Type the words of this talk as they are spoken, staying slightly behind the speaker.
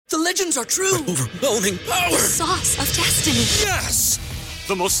The legends are true. Overwhelming power! Sauce of destiny. Yes!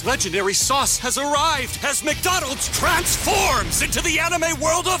 The most legendary sauce has arrived as McDonald's transforms into the anime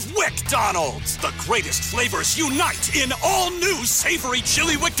world of WickDonald's. The greatest flavors unite in all new savory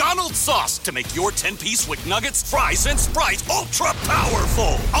chili McDonald's sauce to make your 10-piece Wick Nuggets, fries, and Sprite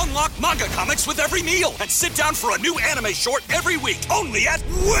ultra-powerful. Unlock manga comics with every meal and sit down for a new anime short every week only at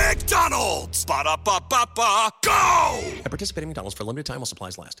WickDonald's. Ba-da-ba-ba-ba, go! At participating McDonald's for a limited time while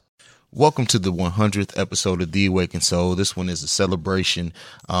supplies last. Welcome to the 100th episode of The Awakened Soul. This one is a celebration.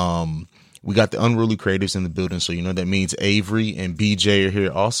 We got the Unruly Creatives in the building, so you know that means Avery and BJ are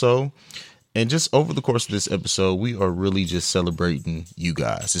here also. And just over the course of this episode, we are really just celebrating you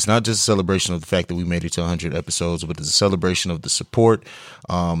guys. It's not just a celebration of the fact that we made it to 100 episodes, but it's a celebration of the support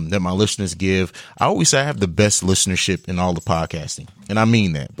that my listeners give. I always say I have the best listenership in all of podcasting. And I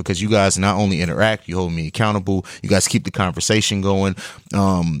mean that because you guys not only interact, you hold me accountable. You guys keep the conversation going.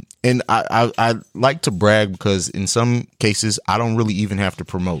 And I like to brag because in some cases, I don't really even have to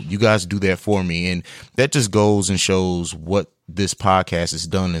promote. You guys do that for me. And that just goes and shows what this podcast has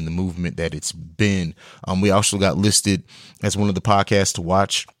done and the movement that it's been. We also got listed as one of the podcasts to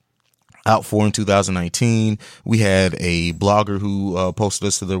watch out for in 2019. We had a blogger who posted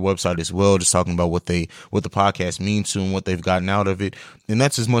us to their website as well, just talking about what the podcast means to them, what they've gotten out of it. And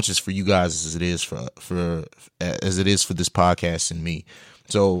that's as much as for you guys as it is for this podcast and me.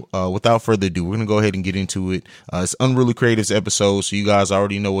 So without further ado, we're going to go ahead and get into it. It's Unruly Creatives episode, so you guys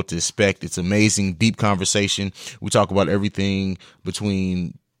already know what to expect. It's amazing, deep conversation. We talk about everything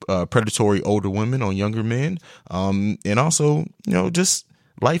between predatory older women on younger men, and also, you know, just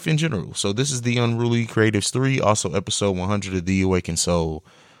life in general. So this is the Unruly Creatives 3, also episode 100 of The Awakened Soul.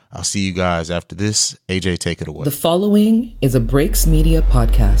 I'll see you guys after this. AJ, take it away. The following is a Breaks Media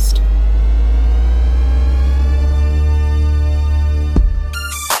podcast.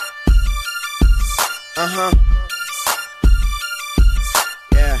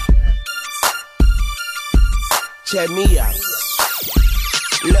 Yeah. Check me out.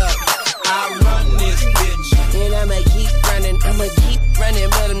 Look, I run this bitch, and I'ma keep running,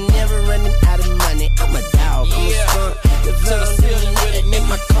 but I'm never running out of money. I'm a dog, I'm a skunk, developing it, make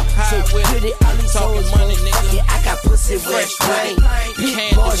my cup so pretty. All these hoes money, nigga. Yeah, I got pussy fresh paint,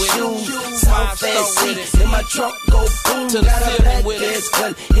 big boy shoes, so fancy. In my trunk go boom, got a black ass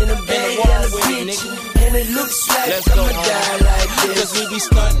gun in a bag and a bitch. And it looks like I'ma die like this. Cause we be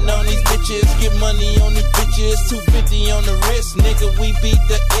stunting on these bitches, get money on these bitches, 250 on the wrist, nigga, we beat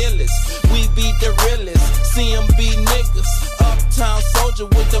the illest, we beat the realest, CMB niggas, uptown soldier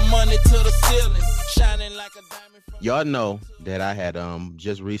with the money to the ceiling, shining like a diamond from... Y'all know that I had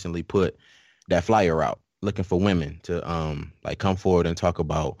just recently put that flyer out looking for women to like come forward and talk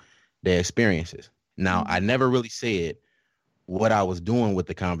about their experiences. Now, I never really said what I was doing with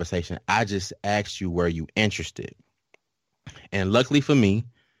the conversation. I just asked you, were you interested? And luckily for me,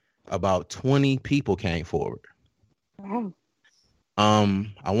 about 20 people came forward. Wow.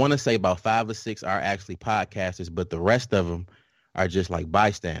 I want to say about 5 or 6 are actually podcasters, but the rest of them are just like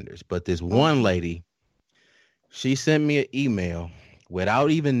bystanders. But this one lady, she sent me an email without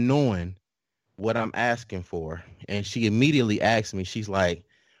even knowing what I'm asking for. And she immediately asked me, she's like,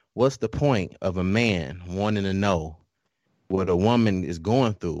 what's the point of a man wanting to know what a woman is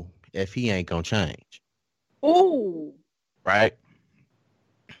going through if he ain't gonna change? Oh, right.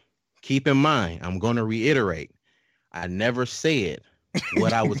 Keep in mind, I'm gonna reiterate, I never said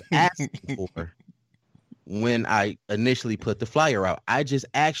what I was asking for when I initially put the flyer out. I just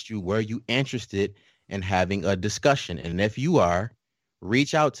asked you, were you interested in having a discussion? And if you are,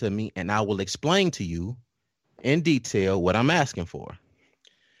 reach out to me and I will explain to you in detail what I'm asking for.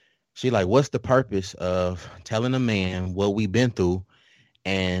 She like, what's the purpose of telling a man what we've been through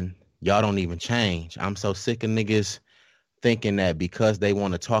and y'all don't even change? I'm so sick of niggas thinking that because they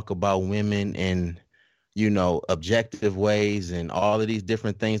want to talk about women in, you know, objective ways and all of these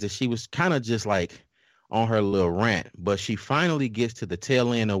different things, that she was kind of just like on her little rant. But she finally gets to the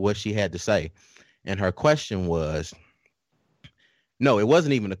tail end of what she had to say. And her question was, no, it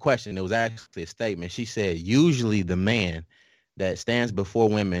wasn't even a question. It was actually a statement. She said, usually the man that stands before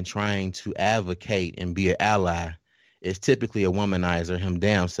women trying to advocate and be an ally is typically a womanizer him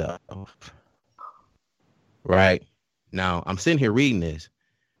damn self. Right? Now, I'm sitting here reading this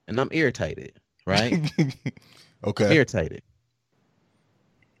and I'm irritated, right? Okay. I'm irritated.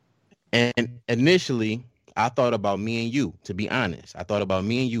 And initially, I thought about me and you, to be honest. I thought about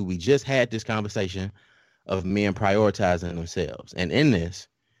me and you. We just had this conversation of men prioritizing themselves. And in this,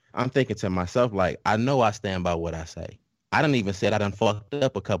 I'm thinking to myself, like, I know I stand by what I say. I done even said I done fucked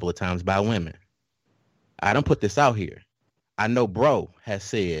up a couple of times by women. I done put this out here. I know bro has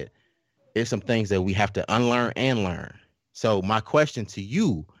said there's some things that we have to unlearn and learn. So my question to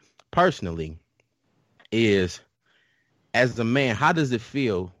you personally is, as a man, how does it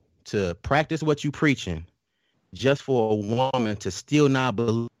feel to practice what you preaching just for a woman to still not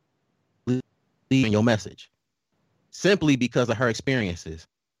believe in your message? Simply because of her experiences,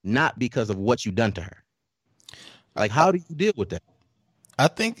 not because of what you done to her. Like, how do you deal with that? I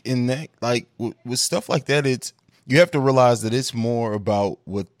think in that, like with stuff like that, you have to realize that it's more about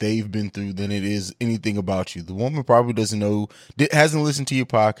what they've been through than it is anything about you. The woman probably doesn't know, hasn't listened to your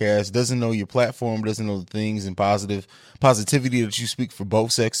podcast, doesn't know your platform, doesn't know the things and positivity that you speak for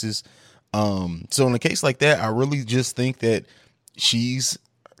both sexes. So in a case like that, I really just think that she's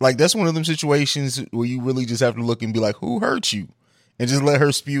like, that's one of them situations where you really just have to look and be like, who hurt you? And just let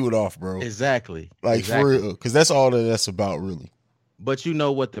her spew it off, bro. Exactly. Like, for real. Because that's all that's about, really. But you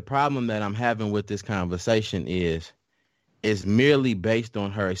know what the problem that I'm having with this conversation is merely based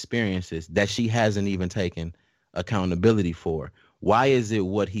on her experiences that she hasn't even taken accountability for. Why is it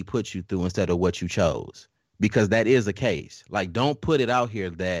what he put you through instead of what you chose? Because that is a case. Like, don't put it out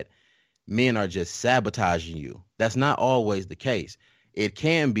here that men are just sabotaging you. That's not always the case. It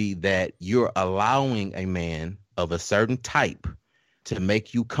can be that you're allowing a man of a certain type to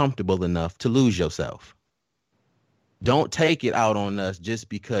make you comfortable enough to lose yourself. Don't take it out on us just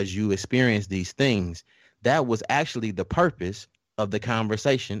because you experienced these things. That was actually the purpose of the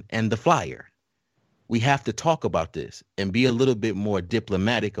conversation and the flyer. We have to talk about this and be a little bit more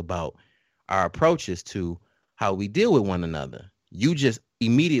diplomatic about our approaches to how we deal with one another. You just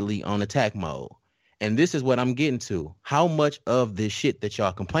immediately on attack mode. And this is what I'm getting to. How much of this shit that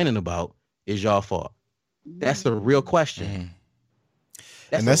y'all complaining about is y'all fault? That's a real question.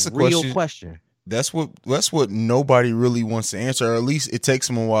 That's a real question. That's what nobody really wants to answer, or at least it takes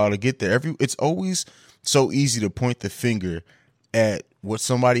them a while to get there. It's always so easy to point the finger at what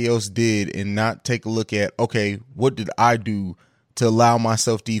somebody else did and not take a look at, okay, what did I do to allow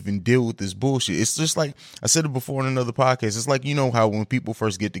myself to even deal with this bullshit? It's just like, I said it before in another podcast. It's like, you know how when people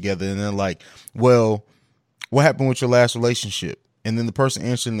first get together and they're like, well, what happened with your last relationship? And then the person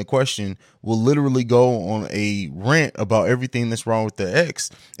answering the question will literally go on a rant about everything that's wrong with their ex.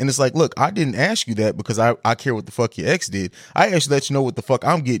 And it's like, look, I didn't ask you that because I care what the fuck your ex did. I actually let you know what the fuck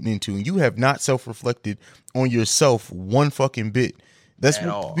I'm getting into. And you have not self-reflected on yourself one fucking bit. That's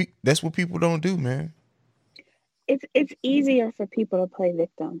what people don't do, man. It's easier for people to play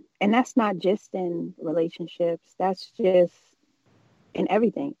victim. And that's not just in relationships. That's just in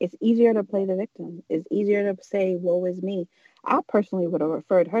everything. It's easier to play the victim. It's easier to say, woe is me. I personally would have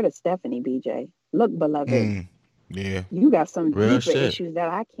referred her to Stephanie, BJ. Look, beloved, yeah, you got some real deeper shit. issues that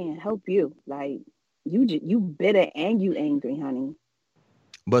I can't help you. Like, you bitter and you angry, honey.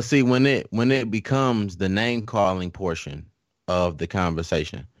 But see, when it becomes the name calling portion of the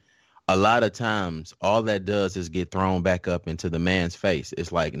conversation, a lot of times all that does is get thrown back up into the man's face.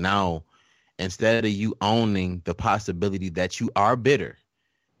 It's like, now, instead of you owning the possibility that you are bitter.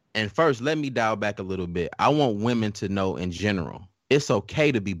 And first, let me dial back a little bit. I want women to know in general, it's okay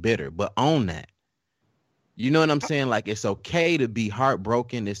to be bitter, but own that. You know what I'm saying? Like, it's okay to be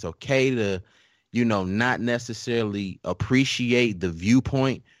heartbroken. It's okay to, not necessarily appreciate the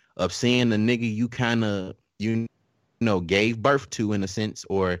viewpoint of seeing the nigga you kind of, gave birth to in a sense,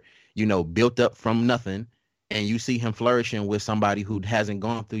 or, built up from nothing, and you see him flourishing with somebody who hasn't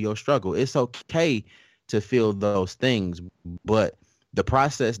gone through your struggle. It's okay to feel those things, but the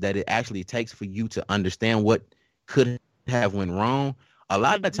process that it actually takes for you to understand what could have went wrong, a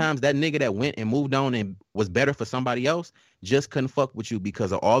lot of the times that nigga that went and moved on and was better for somebody else just couldn't fuck with you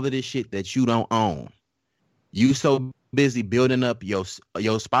because of all of this shit that you don't own. You so busy building up your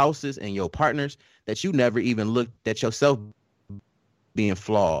spouses and your partners that you never even looked at yourself being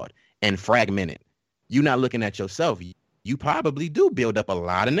flawed and fragmented. You're not looking at yourself. You probably do build up a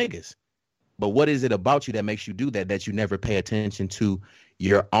lot of niggas. But what is it about you that makes you do that you never pay attention to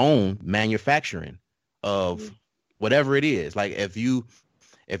your own manufacturing of whatever it is? Like, if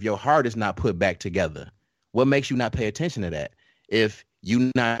your heart is not put back together, what makes you not pay attention to that? If you're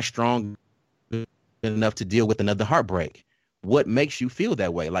not strong enough to deal with another heartbreak, what makes you feel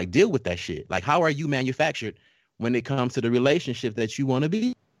that way? Like, deal with that shit. Like, how are you manufactured when it comes to the relationship that you want to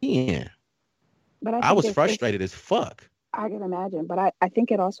be in? But I was frustrated as fuck. I can imagine, but I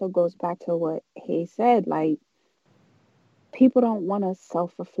think it also goes back to what he said. Like, people don't want to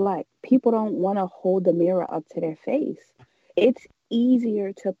self-reflect. People don't want to hold the mirror up to their face. It's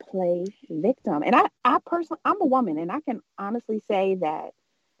easier to play victim. And I personally, I'm a woman, and I can honestly say that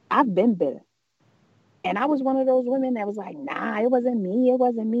I've been bitter. And I was one of those women that was like, nah, it wasn't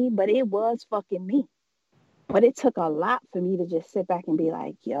me, but it was fucking me. But it took a lot for me to just sit back and be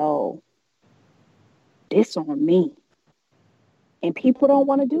like, yo, this on me. And people don't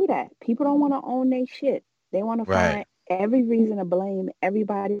want to do that. People don't want to own their shit. They want to find every reason to blame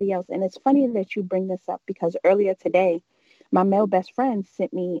everybody else. And it's funny that you bring this up because earlier today, my male best friend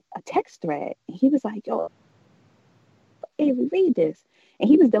sent me a text thread. And he was like, yo, Avery, read this. And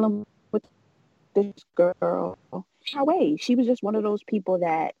he was dealing with this girl her way. She was just one of those people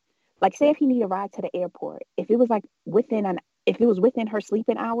that, like, say if he needed a ride to the airport, if it was within her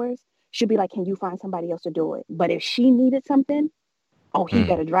sleeping hours, she'd be like, can you find somebody else to do it? But if she needed something, he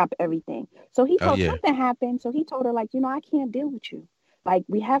better drop everything. So he told something happened. So he told her, like, I can't deal with you. Like,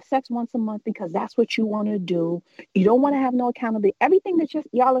 we have sex once a month because that's what you want to do. You don't want to have no accountability. Everything that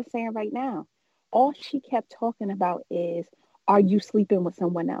y'all are saying right now, all she kept talking about is, are you sleeping with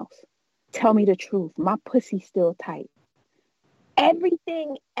someone else? Tell me the truth. My pussy's still tight.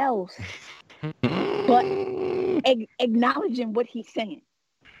 Everything else but acknowledging what he's saying.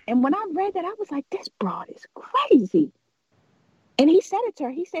 And when I read that, I was like, this broad is crazy. And he said it to her.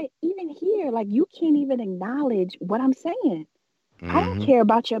 He said, even here, like, you can't even acknowledge what I'm saying. I don't care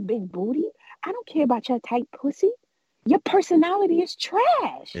about your big booty. I don't care about your tight pussy. Your personality is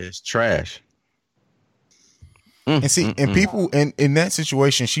trash. It's trash. And see, and people in that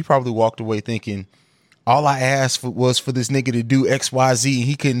situation, she probably walked away thinking, all I asked was for this nigga to do X, Y, Z, and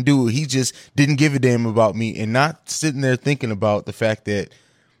he couldn't do it. He just didn't give a damn about me, and not sitting there thinking about the fact that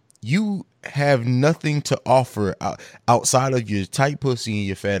you have nothing to offer outside of your tight pussy and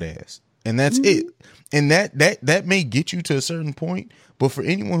your fat ass, and that's it. And that may get you to a certain point, but for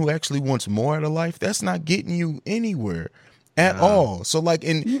anyone who actually wants more out of life, that's not getting you anywhere at all. So like,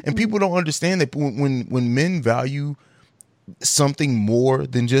 and people don't understand that when men value something more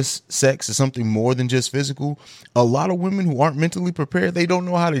than just sex or something more than just physical, a lot of women who aren't mentally prepared, they don't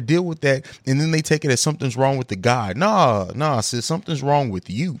know how to deal with that, and then they take it as something's wrong with the guy. Nah, sis, something's wrong with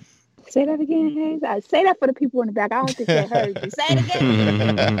you. Say that again, Hayes. I say that for the people in the back. I don't think they heard you. Say it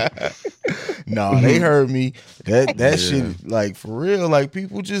again. No, they heard me. That shit, like, for real. Like,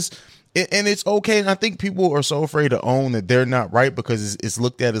 people just, and it's okay. And I think people are so afraid to own that they're not right because it's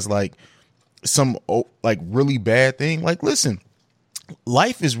looked at as like some like really bad thing. Like, listen,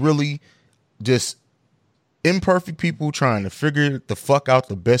 life is really just imperfect people trying to figure the fuck out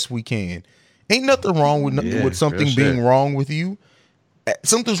the best we can. Ain't nothing wrong with something being wrong with you.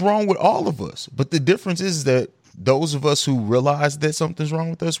 Something's wrong with all of us, but the difference is that those of us who realize that something's wrong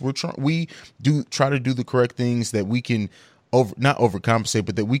with us, we try to do the correct things that we can not overcompensate,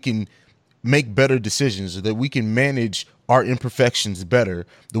 but that we can make better decisions, or that we can manage our imperfections better.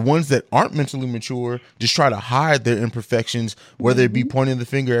 The ones that aren't mentally mature just try to hide their imperfections, whether it be pointing the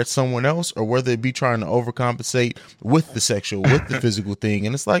finger at someone else or whether it be trying to overcompensate with the sexual, with the physical thing.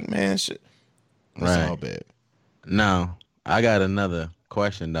 And it's like, man, shit, that's all bad. Now, I got another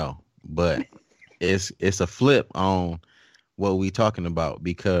question though, but it's a flip on what we talking about,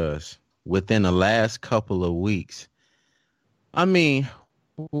 because within the last couple of weeks, I mean,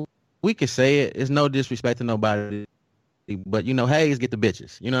 we could say it. It's no disrespect to nobody, but Hayes get the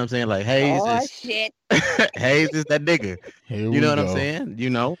bitches. You know what I'm saying? Like Hayes shit. Hayes is that nigga. You know what I'm saying?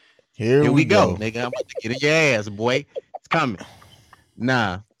 Here we go, nigga. I'm about to get in your ass, boy. It's coming.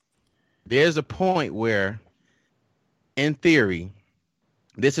 Nah, there's a point where, in theory,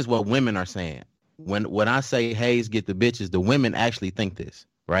 this is what women are saying. When I say Hayes get the bitches, the women actually think this,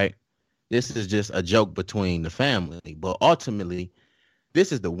 right? This is just a joke between the family, but ultimately,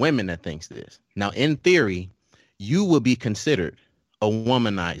 this is the women that thinks this. Now, in theory, you will be considered a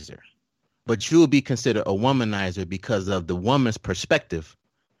womanizer, but you will be considered a womanizer because of the woman's perspective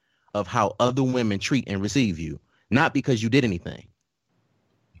of how other women treat and receive you, not because you did anything.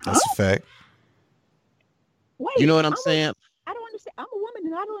 That's a fact. Wait, you know what I'm saying? I don't understand. I'm a woman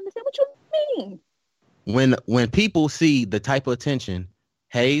and I don't understand what you mean. When people see the type of attention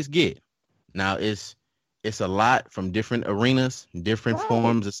Hayes get, now it's a lot from different arenas, different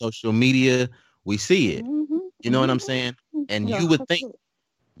forms of social media. We see it. You know what I'm saying? And you would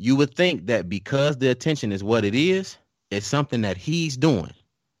think that because the attention is what it is, it's something that he's doing.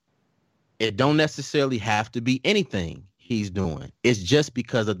 It don't necessarily have to be anything he's doing. It's just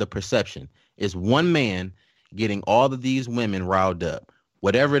because of the perception. It's one man getting all of these women riled up.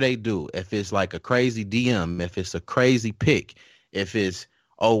 Whatever they do, if it's like a crazy DM, if it's a crazy pic, if it's,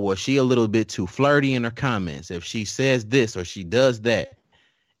 oh, well, she a little bit too flirty in her comments, if she says this or she does that,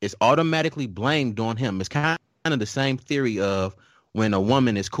 it's automatically blamed on him. It's kind of the same theory of when a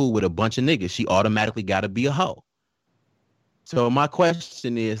woman is cool with a bunch of niggas, she automatically got to be a hoe. So my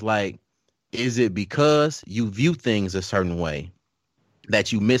question is, like, is it because you view things a certain way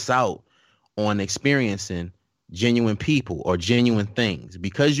that you miss out on experiencing genuine people or genuine things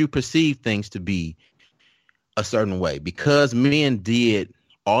because you perceive things to be a certain way. Because men did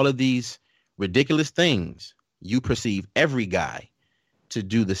all of these ridiculous things, you perceive every guy to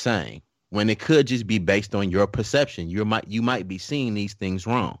do the same when it could just be based on your perception. You might be seeing these things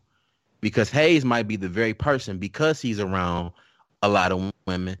wrong because Hayes might be the very person, because he's around a lot of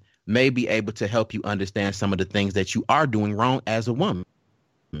women, may be able to help you understand some of the things that you are doing wrong as a woman.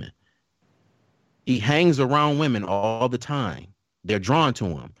 He hangs around women all the time. They're drawn to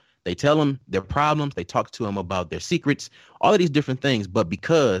him. They tell him their problems. They talk to him about their secrets, all of these different things. But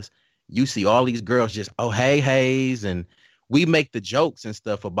because you see all these girls just, oh, hey, Hayes, and we make the jokes and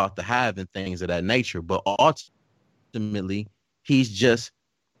stuff about the hive and things of that nature. But ultimately, he's just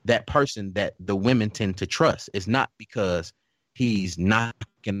that person that the women tend to trust. It's not because he's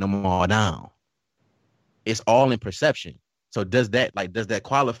knocking them all down. It's all in perception. So does that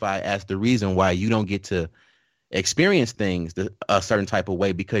qualify as the reason why you don't get to experience things a certain type of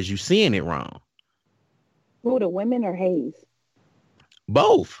way because you're seeing it wrong? Who, the women or Hayes?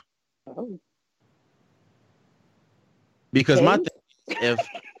 Both. Oh. Because Hayes? my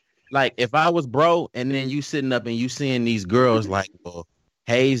thing, if I was bro and then you sitting up and you seeing these girls like, well,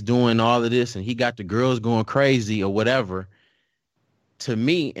 Hayes doing all of this and he got the girls going crazy or whatever, to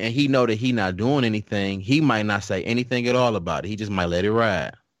me, and he know that he not doing anything, he might not say anything at all about it. He just might let it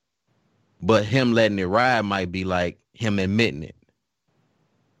ride. But him letting it ride might be like him admitting it.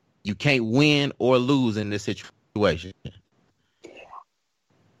 You can't win or lose in this situation.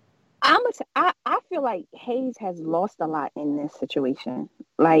 I feel like Hayes has lost a lot in this situation.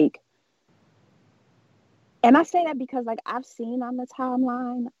 Like, and I say that because like I've seen on the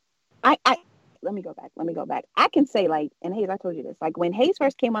timeline, let me go back. I can say, like, and Hayes, I told you this, like when Hayes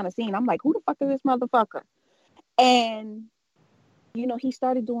first came on the scene, I'm like, who the fuck is this motherfucker? And, you know, he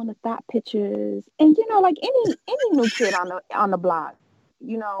started doing the thought pictures and, you know, like any new kid on the block,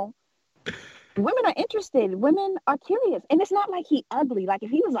 you know, women are interested. Women are curious. And it's not like he ugly. Like if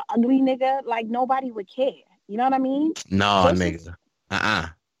he was an ugly nigga, like nobody would care. You know what I mean? No, nigga.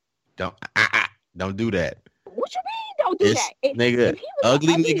 Don't do that. What you mean? Don't do that. If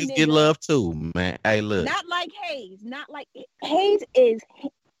ugly niggas nigga, get love too, man. Hey, look. Not like Hayes. Not like Hayes is.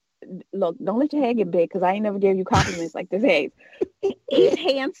 Look, don't let your head get big because I ain't never gave you compliments like this, Hayes. He's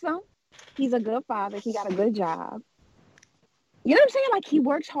handsome. He's a good father. He got a good job. You know what I'm saying? Like he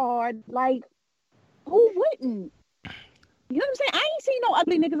works hard. Like who wouldn't? You know what I'm saying? I ain't seen no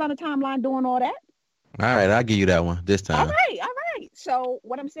ugly niggas on the timeline doing all that. All right, I'll give you that one this time. All right. So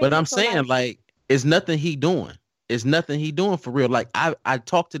what I'm saying. But I'm saying like it's nothing he doing. It's nothing he doing for real. Like I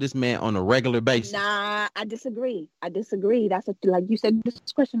talk to this man on a regular basis. Nah, I disagree. That's like you said. This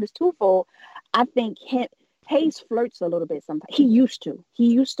question is twofold. I think Hayes flirts a little bit sometimes. He used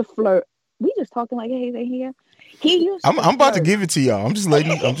to flirt. We just talking like Hayes ain't here. He used. I'm about to give it to y'all. I'm just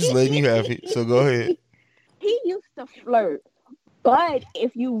letting you have it. So go ahead. He used to flirt, but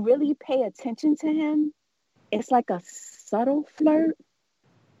if you really pay attention to him, it's like a subtle flirt.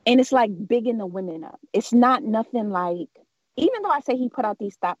 And it's like bigging the women up. It's not nothing like, even though I say he put out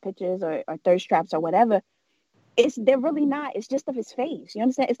these thought pictures or thirst traps or whatever, they're really not. It's just of his face. You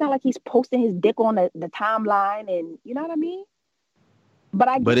understand? It's not like he's posting his dick on the timeline and you know what I mean?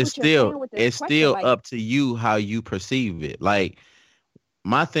 But it's still up to you how you perceive it. Like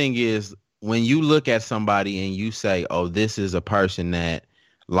my thing is when you look at somebody and you say, oh, this is a person that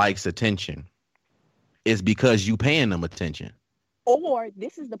likes attention, it's because you paying them attention. Or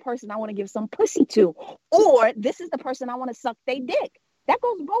this is the person I want to give some pussy to. Or this is the person I want to suck their dick. That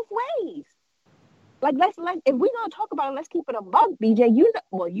goes both ways. Like, let's if we're going to talk about it, let's keep it a buck, BJ. You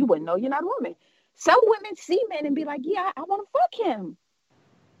wouldn't know. You're not a woman. Some women see men and be like, yeah, I want to fuck him.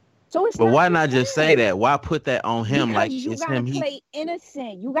 So it's. But why not just say that? Why put that on him? Because like you it's gotta him. Play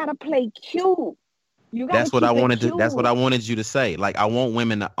innocent. You got to play cute. That's what I wanted you to say. Like I want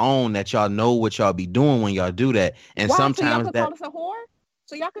women to own that y'all know what y'all be doing when y'all do that. And why? sometimes so y'all call us a whore?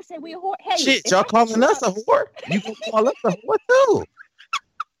 So y'all can say we a whore? Hey, shit, y'all calling us a whore? You can call us a whore too.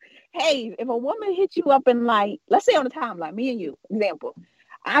 Hey, if a woman hits you up and like, let's say on the timeline, me and you, example,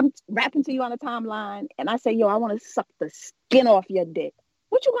 I'm rapping to you on the timeline and I say, yo, I want to suck the skin off your dick.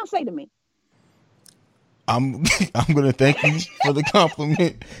 What you gonna say to me? I'm gonna thank you for the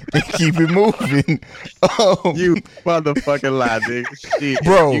compliment and keep it moving. You motherfucking lie, dude. Shit.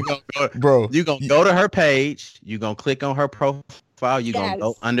 Bro, you gonna go to her page. You gonna click on her profile. You gonna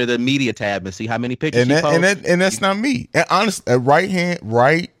go under the media tab and see how many pictures. And that's not me. And honestly, right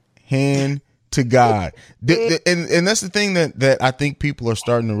hand to God. And that's the thing that I think people are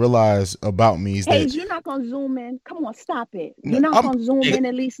starting to realize about me is Hey, that you're not gonna zoom in. Come on, stop it. You're not gonna zoom in.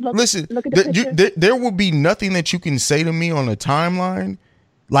 At least look. Listen, look at the picture. there will be nothing that you can say to me on a timeline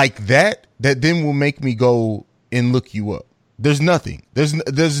like that then will make me go and look you up. There's nothing.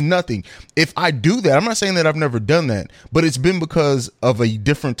 There's nothing. If I do that, I'm not saying that I've never done that, but it's been because of a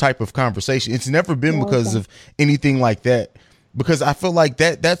different type of conversation. It's never been because of anything like that. Because I feel like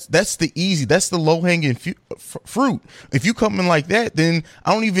that's the low hanging fruit. If you come in like that, then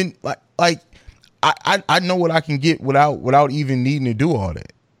I don't even like I know what I can get without even needing to do all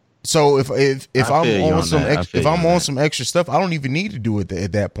that. So if I'm on some extra stuff, I don't even need to do it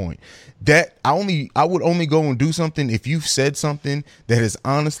at that point. I would only go and do something if you've said something that has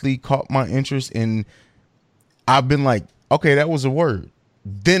honestly caught my interest and I've been like, okay, that was a word.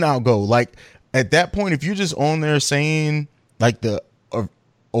 Then I'll go. Like at that point, if you're just on there saying like the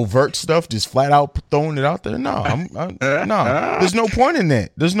overt stuff, just flat out throwing it out there, no. There's no point in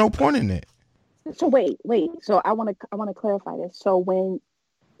that. There's no point in that. So wait. So I want to clarify this. So when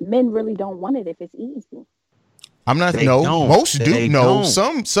men really don't want it if it's easy. I'm not. Most do. No,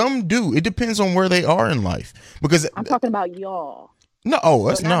 some do. It depends on where they are in life. Because I'm talking about y'all. No,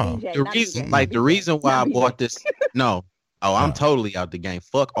 that's no. The reason why I bought this. No. Oh, I'm totally out the game.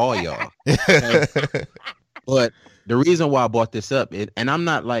 Fuck all y'all. But the reason why I brought this up, and I'm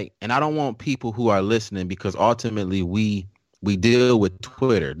not like, and I don't want people who are listening, because ultimately we deal with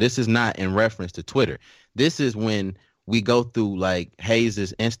Twitter. This is not in reference to Twitter. This is when we go through like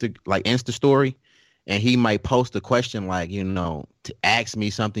Hayes' Insta story, and he might post a question like, to ask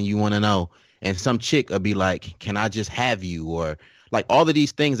me something you want to know, and some chick will be like, "Can I just have you?" Or like all of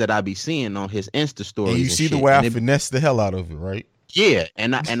these things that I be seeing on his Insta stories. And you see the way I finesse the hell out of it, right? Yeah,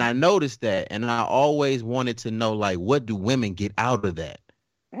 and I noticed that, and I always wanted to know, like, what do women get out of that?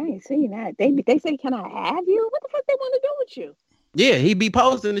 I ain't seen that. They say, "Can I have you?" What the fuck they want to do with you? Yeah, he be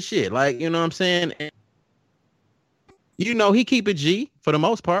posting the shit, like, you know what I'm saying? And, he keep it G for the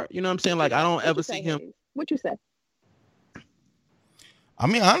most part. You know what I'm saying? Like, I don't ever see him. What you say? I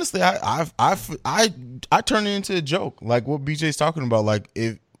mean, honestly, I turn it into a joke, like what BJ's talking about. Like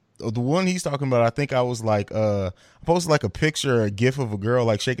if the one he's talking about, I think I was like, I posted like a picture, a gif of a girl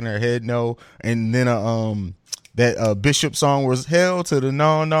like shaking her head no, and then that Bishop song was hell to the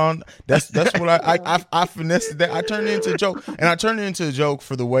no. That's what I finessed that. I turned it into a joke, and I turned it into a joke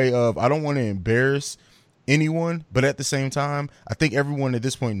for the way of I don't want to embarrass anyone, but at the same time, I think everyone at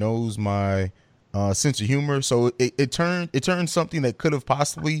this point knows my sense of humor. So it turned something that could have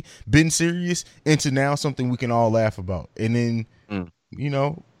possibly been serious into now something we can all laugh about, and then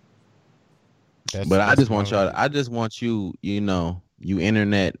I just want you, you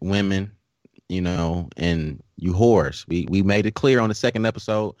internet women, and you whores. We made it clear on the second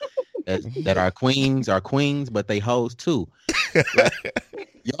episode that our queens are queens, but they hoes too. Like,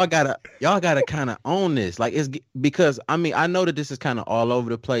 y'all gotta kind of own this. Like, it's because I know that this is kind of all over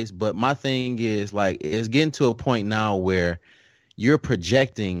the place, but my thing is like it's getting to a point now where you're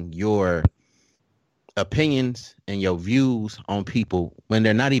projecting your opinions and your views on people when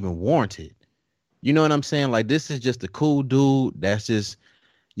they're not even warranted. You know what I'm saying? Like, this is just a cool dude that's just,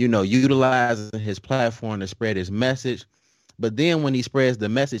 utilizing his platform to spread his message. But then when he spreads the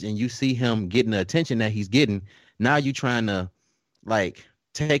message and you see him getting the attention that he's getting, now you trying to like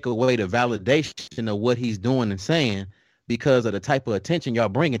take away the validation of what he's doing and saying because of the type of attention y'all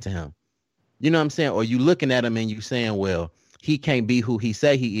bringing to him. You know what I'm saying? Or you looking at him and you saying, well, he can't be who he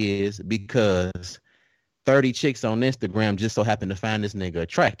say he is because 30 chicks on Instagram just so happen to find this nigga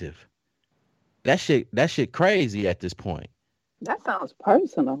attractive. That shit crazy at this point. That sounds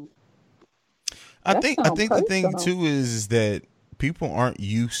personal. I think the thing too is that people aren't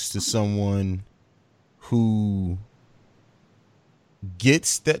used to someone who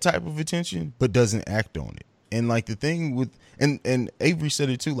gets that type of attention but doesn't act on it. And like the thing with and Avery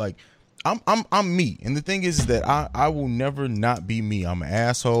said it too, like I'm me. And the thing is that I will never not be me. I'm an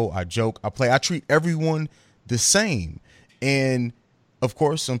asshole. I joke, I play, I treat everyone the same. And of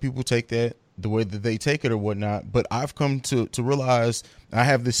course some people take that the way that they take it or whatnot, but I've come to realize, I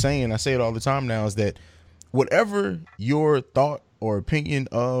have this saying, I say it all the time now, is that whatever your thought or opinion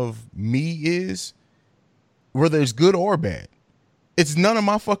of me is, whether it's good or bad, it's none of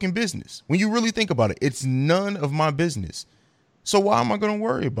my fucking business. When you really think about it, it's none of my business. So why am I going to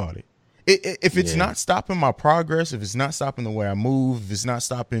worry about it? If it's not stopping my progress, if it's not stopping the way I move, if it's not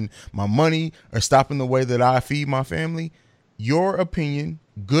stopping my money or stopping the way that I feed my family, your opinion,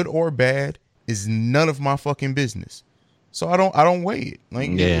 good or bad, is none of my fucking business. So I don't weigh it. Like,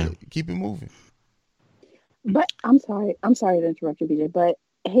 keep it moving. But I'm sorry to interrupt you, BJ. But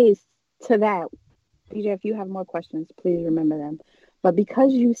hey, to that, BJ, if you have more questions, please remember them. But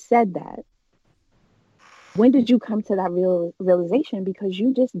because you said that, when did you come to that realization? Because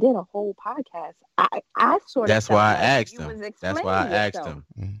you just did a whole podcast. I sort of. That's why I asked him. That's why I asked him.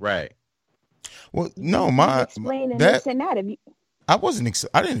 Right. Well, no, explaining this and that. I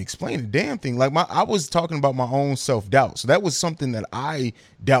didn't explain a damn thing. Like I was talking about my own self-doubt. So that was something that I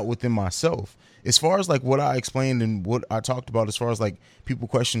doubt within myself. As far as like what I explained and what I talked about, as far as like people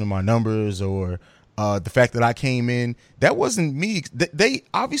questioning my numbers or the fact that I came in, that wasn't me. They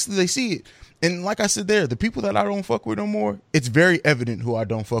obviously they see it. And like I said there, the people that I don't fuck with no more, it's very evident who I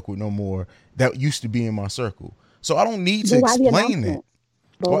don't fuck with no more that used to be in my circle. So I don't need to explain that.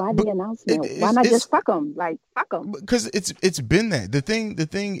 But why the announcement? Why not just fuck them? Like, fuck them. Because it's been that. The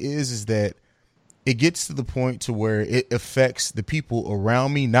thing is that it gets to the point to where it affects the people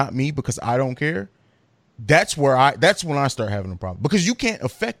around me, not me, because I don't care. That's when I start having a problem. Because you can't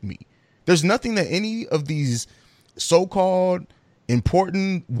affect me. There's nothing that any of these so-called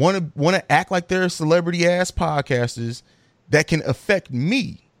important want to act like they're celebrity ass podcasters that can affect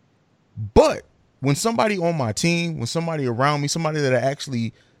me. But when somebody on my team, when somebody around me, somebody that I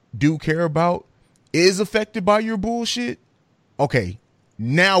actually do care about is affected by your bullshit, okay,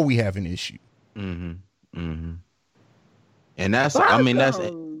 now we have an issue. Mm-hmm. Mm-hmm. And that's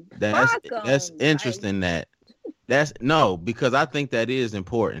interesting. Because I think that is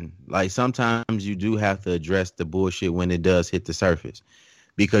important. Like sometimes you do have to address the bullshit when it does hit the surface,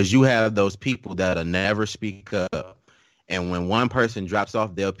 because you have those people that'll never speak up, and when one person drops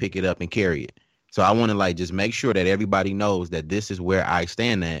off, they'll pick it up and carry it. So I want to like just make sure that everybody knows that this is where I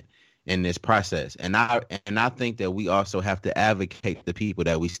stand at in this process. And I think that we also have to advocate the people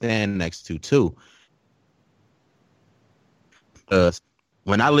that we stand next to too.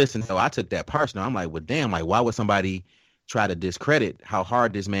 When I listened, I took that personal. I'm like, well, damn, like why would somebody try to discredit how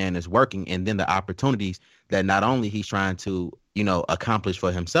hard this man is working, and then the opportunities that not only he's trying to, accomplish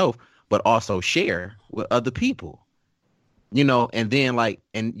for himself, but also share with other people. And then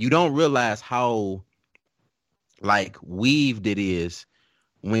and you don't realize how like weaved it is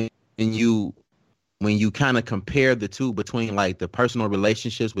when you kind of compare the two between like the personal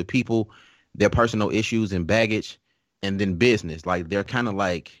relationships with people, their personal issues and baggage, and then business. Like they're kind of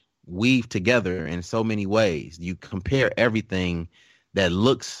like weaved together in so many ways. You compare everything that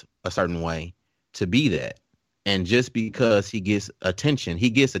looks a certain way to be that. And just because he gets attention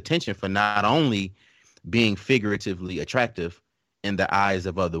for not only being figuratively attractive in the eyes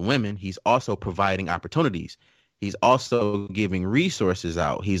of other women, he's also providing opportunities. He's also giving resources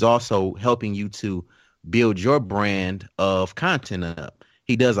out. He's also helping you to build your brand of content up.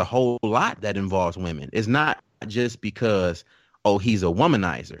 He does a whole lot that involves women. It's not just because, he's a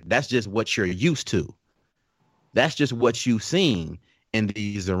womanizer. That's just what you're used to. That's just what you've seen in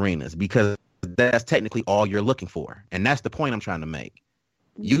these arenas, because that's technically all you're looking for. And that's the point I'm trying to make.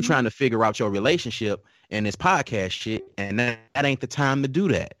 You trying to figure out your relationship and this podcast shit, and that ain't the time to do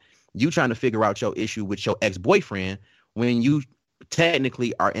that. You trying to figure out your issue with your ex-boyfriend when you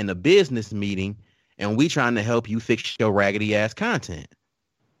technically are in a business meeting, and we trying to help you fix your raggedy ass content.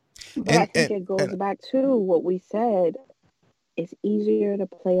 But I think it goes back to what we said. It's easier to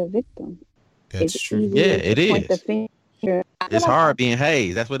play a victim. That's true. Yeah, it is. It's hard being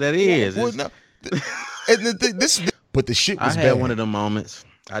Hayes. That's what that is. Well, no, but the shit was bad. I had one of them moments.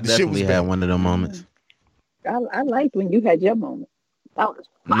 I definitely had one of them moments. I liked when you had your moment. That was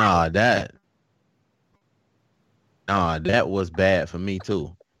fine. That was bad for me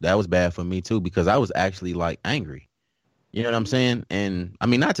too. That was bad for me too, because I was actually like angry. You know what I'm saying? And I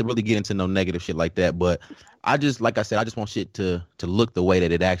mean, not to really get into no negative shit like that, but I just, like I said, I just want shit to look the way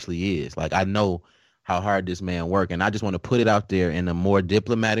that it actually is. Like, I know how hard this man worked, and I just want to put it out there in a more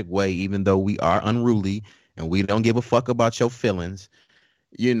diplomatic way, even though we are unruly and we don't give a fuck about your feelings.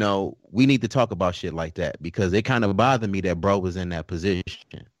 We need to talk about shit like that, because it kind of bothered me that bro was in that position.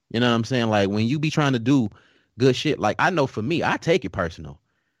 You know what I'm saying? Like, when you be trying to do good shit, like, I know for me, I take it personal.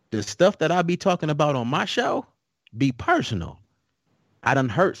 The stuff that I be talking about on my show be personal. I done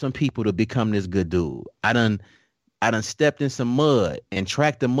hurt some people to become this good dude. I done stepped in some mud and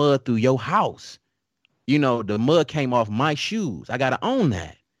tracked the mud through your house. The mud came off my shoes. I got to own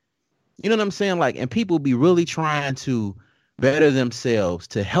that. You know what I'm saying? Like, and people be really trying to better themselves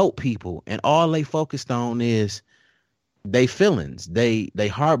to help people, and all they focused on is they feelings, they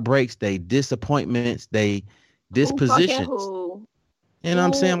heartbreaks, they disappointments, they dispositions. You know what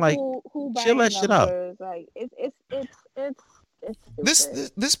I'm saying? Like, chill that shit out. Like, it's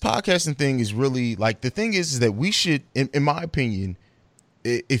this podcasting thing is really, like, the thing is that we should, in my opinion,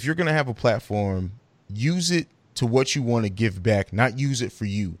 if you're gonna have a platform, use it to what you want to give back, not use it for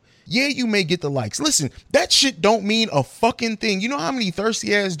you. Yeah, you may get the likes. Listen, that shit don't mean a fucking thing. You know how many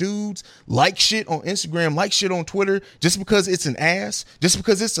thirsty ass dudes like shit on Instagram, like shit on Twitter, just because it's an ass, just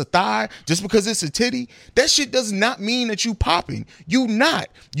because it's a thigh, just because it's a titty? That shit does not mean that you popping. You not.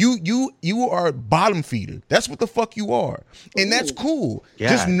 You are a bottom feeder. That's what the fuck you are. And that's cool. God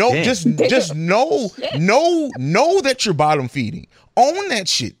just know, damn. just know that you're bottom feeding. Own that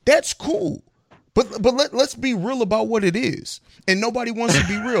shit. That's cool. But let's be real about what it is. And nobody wants to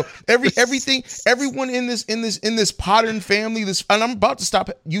be real. Everyone in this Podden family, and I'm about to stop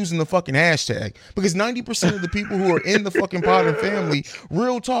using the fucking hashtag, because 90% of the people who are in the fucking Podden family,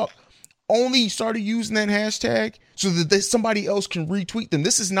 real talk, only started using that hashtag so that somebody else can retweet them.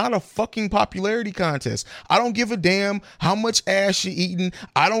 This is not a fucking popularity contest. I don't give a damn how much ass you're eating.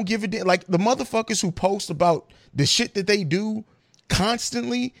 I don't give a damn. Like, the motherfuckers who post about the shit that they do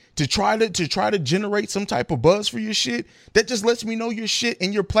constantly to try to generate some type of buzz for your shit, that just lets me know your shit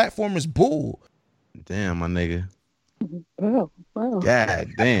and your platform is bull. Damn, my nigga. Wow. God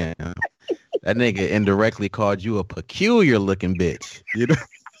damn. That nigga indirectly called you a peculiar looking bitch. You know?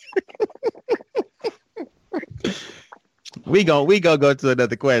 we gonna go to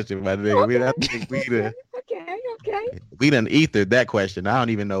another question, my nigga. Okay. We done ethered that question. I don't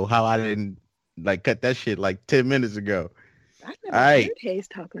even know how I didn't cut that shit 10 minutes ago. I've never heard Hayes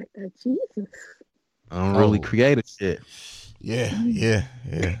talk like that. Jesus. Unruly creative shit. Yeah.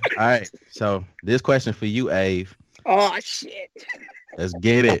 All right. So this question for you, Ave. Oh shit. Let's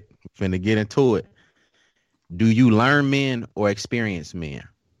get it. Finna get into it. Do you learn men or experience men?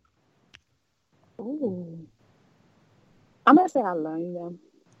 Ooh. I'm gonna say I learned them.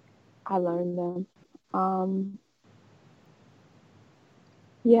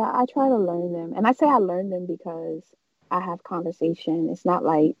 Yeah, I try to learn them. And I say I learned them because I have conversation. It's not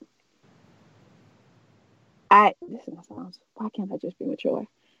like why can't I just be mature?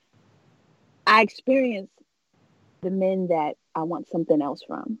 I experience the men that I want something else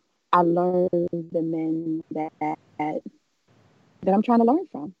from. I learn the men that I'm trying to learn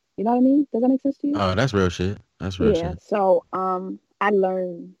from. You know what I mean? Does that make sense to you? Oh, that's real shit. That's real shit. Yeah. So I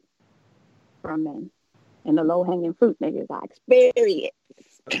learn from men. And the low hanging fruit niggas I experience.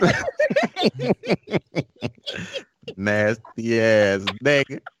 Nasty ass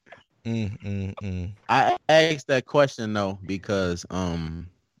nigga. I asked that question though because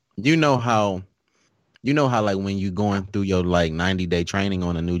you know how when you going through your 90-day training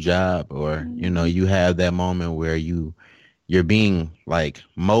on a new job, or you have that moment where you're being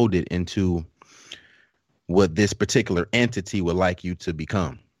molded into what this particular entity would like you to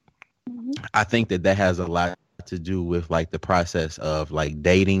become. I think that has a lot to do with the process of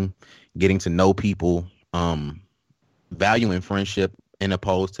dating, getting to know people, valuing friendship in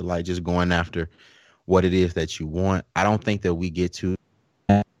opposed to just going after what it is that you want. I don't think that we get to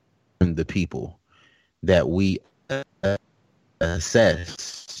the people that we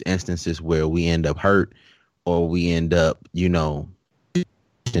assess instances where we end up hurt or we end up,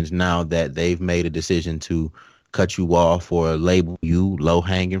 now that they've made a decision to cut you off or label you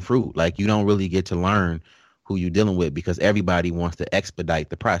low-hanging fruit. You don't really get to learn who you're dealing with because everybody wants to expedite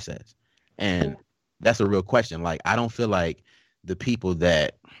the process. And that's a real question. I don't feel like the people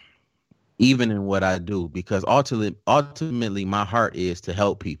that, even in what I do, because ultimately my heart is to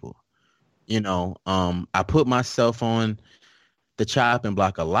help people. I put myself on the chopping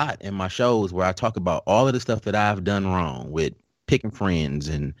block a lot in my shows where I talk about all of the stuff that I've done wrong with picking friends,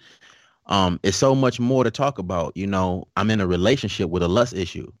 and it's so much more to talk about. I'm in a relationship with a lust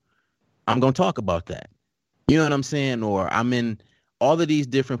issue. I'm going to talk about that. You know what I'm saying? Or I'm in all of these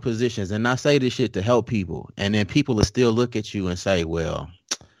different positions, and I say this shit to help people. And then people will still look at you and say, well,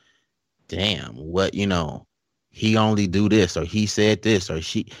 damn, what, he only do this, or he said this, or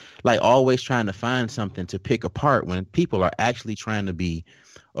she, always trying to find something to pick apart when people are actually trying to be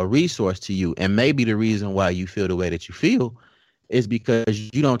a resource to you. And maybe the reason why you feel the way that you feel is because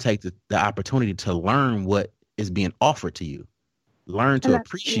you don't take the opportunity to learn what is being offered to you. Learn to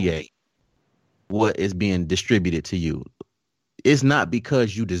appreciate what is being distributed to you. It's not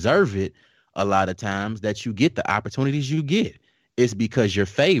because you deserve it a lot of times that you get the opportunities you get. It's because you're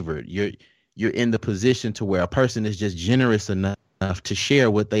favored. You're in the position to where a person is just generous enough to share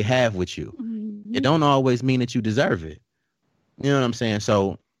what they have with you. Mm-hmm. It don't always mean that you deserve it. You know what I'm saying?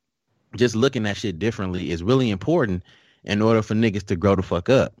 So just looking at shit differently is really important in order for niggas to grow the fuck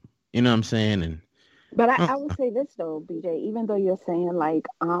up. You know what I'm saying? But I will say this though, BJ, even though you're saying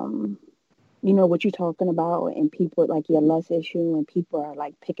what you're talking about, and people your lust issue, and people are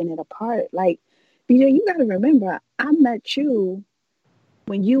picking it apart. BJ, you got to remember, I met you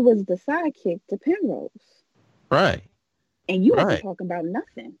when you was the sidekick to Penrose. Right. And you Right. wasn't talking about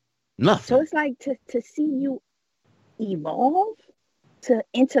nothing. Nothing. So it's like to see you evolve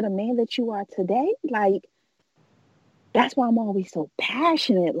into the man that you are today, like, that's why I'm always so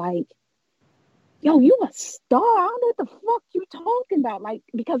passionate. Like, yo, you a star. I don't know what the fuck you talking about. Like,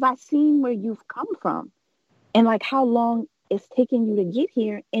 because I seen where you've come from and like how long it's taking you to get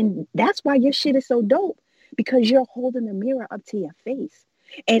here. And that's why your shit is so dope, because you're holding the mirror up to your face.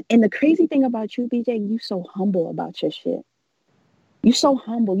 And the crazy thing about you, BJ, you so humble about your shit. You so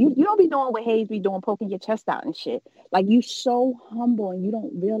humble. You don't be doing what Hayes be doing, poking your chest out and shit. Like, you so humble, and you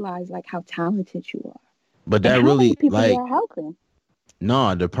don't realize like how talented you are. But that and how really, many people like, you are helping.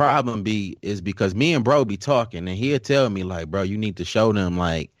 no, the problem is because me and bro be talking, and he'll tell me like, bro, you need to show them,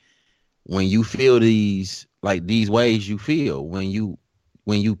 like, when you feel these ways you feel, when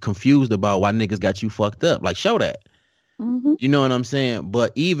you confused about why niggas got you fucked up, like, show that. Mm-hmm. You know what I'm saying?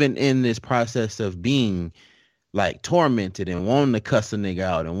 But even in this process of being like tormented and wanting to cuss a nigga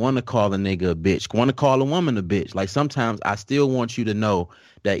out and want to call a nigga a bitch, want to call a woman a bitch, like, sometimes I still want you to know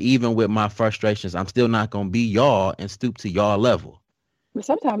that even with my frustrations, I'm still not gonna be y'all and stoop to y'all level. But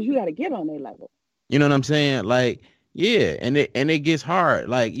sometimes you got to get on their level. You know what I'm saying? Like, yeah, and it gets hard,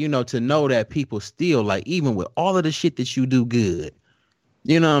 like, you know, to know that people still, like, even with all of the shit that you do good,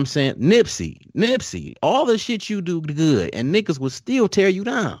 you know what I'm saying? Nipsey, all the shit you do good, and niggas will still tear you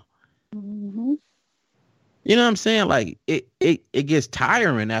down. Mm-hmm. You know what I'm saying? Like, it gets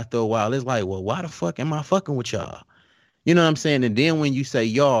tiring after a while. It's like, well, why the fuck am I fucking with y'all? You know what I'm saying? And then when you say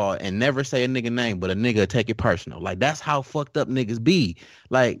y'all and never say a nigga name, but a nigga take it personal. Like, that's how fucked up niggas be.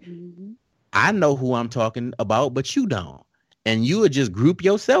 Like, I know who I'm talking about, but you don't. And you would just group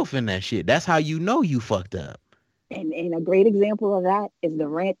yourself in that shit. That's how you know you fucked up. And a great example of that is the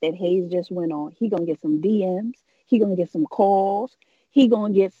rant that Hayes just went on. He gonna get some DMs. He gonna get some calls. He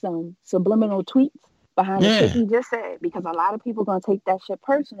gonna get some subliminal tweets behind the shit he just said, because a lot of people gonna take that shit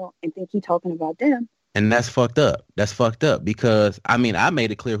personal and think he talking about them. And that's fucked up. That's fucked up because, I mean, I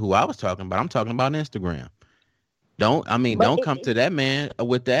made it clear who I was talking about. I'm talking about Instagram. Don't come to that man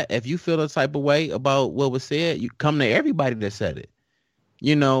with that. If you feel a type of way about what was said, you come to everybody that said it.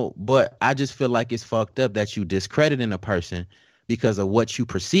 You know, but I just feel like it's fucked up that you discrediting a person because of what you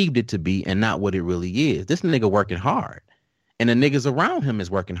perceived it to be and not what it really is. This nigga working hard, and the niggas around him is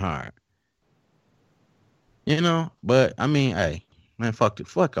working hard. You know, but I mean, hey, man, fuck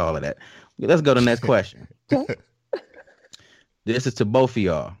all of that. Let's go to the next question. This is to both of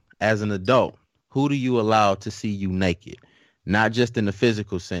y'all. As an adult, who do you allow to see you naked? Not just in the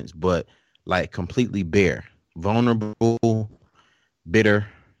physical sense, but like completely bare, vulnerable, bitter,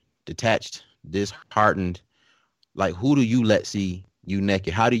 detached, disheartened. Like, who do you let see you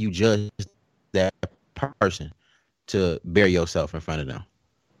naked? How do you judge that person to bare yourself in front of them?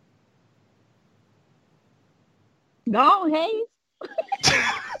 Go, Hayes.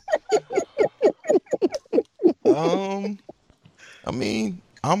 I mean,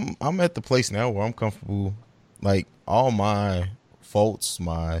 I'm at the place now where I'm comfortable. Like, all my faults,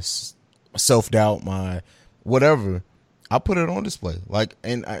 my self-doubt, my whatever, I put it on display. Like,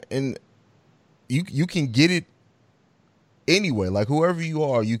 and you can get it anyway. Like, whoever you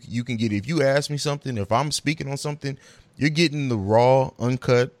are, you can get it. If you ask me something, if I'm speaking on something, you're getting the raw,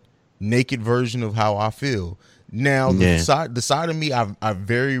 uncut, naked version of how I feel. Now, the side of me I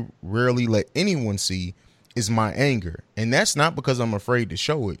very rarely let anyone see is my anger. And that's not because I'm afraid to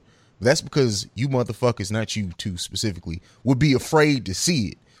show it. That's because you motherfuckers, not you two specifically, would be afraid to see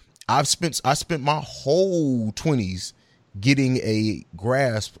it. I spent my whole 20s getting a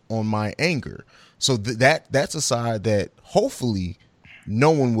grasp on my anger. So that's a side that hopefully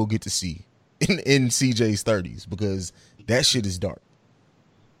no one will get to see in CJ's 30s, because that shit is dark.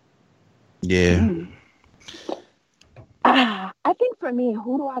 Yeah. I think for me,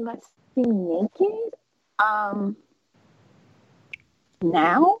 who do I let see naked?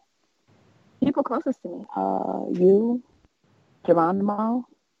 Now, people closest to me. You, Geronimo,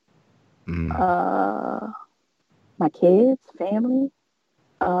 my kids, family,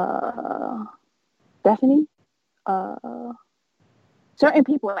 Stephanie, certain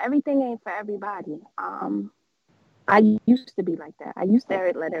people. Everything ain't for everybody. I used to be like that. I used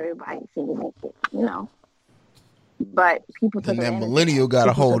to let everybody see me naked, you know. But people took that millennial got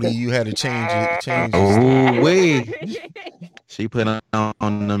a hold of you. Had to change it. Oh, wait. She put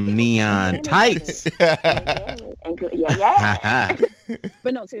on them neon tights. Yeah.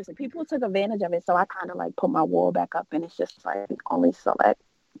 But no, seriously, people took advantage of it. So I kind of like put my wall back up, and it's just like only select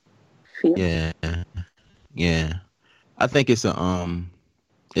few. Yeah. I think it's an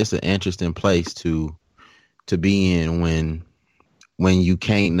interesting place to be in when you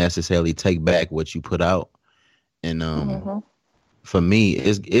can't necessarily take back what you put out. And for me,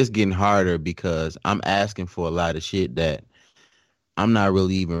 it's getting harder because I'm asking for a lot of shit that I'm not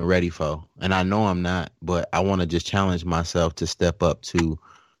really even ready for. And I know I'm not, but I want to just challenge myself to step up to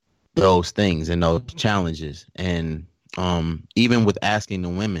those things and those challenges. And even with asking the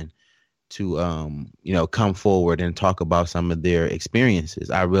women to, come forward and talk about some of their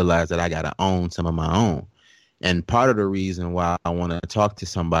experiences, I realized that I got to own some of my own. And part of the reason why I want to talk to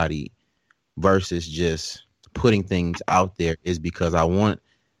somebody versus just putting things out there is because I want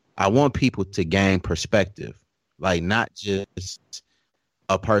people to gain perspective, like not just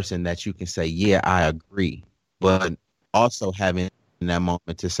a person that you can say, yeah, I agree, but also having that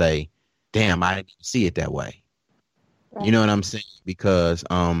moment to say, damn, I didn't see it that way. Right. You know what I'm saying? Because,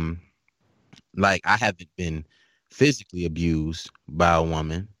 like, I haven't been physically abused by a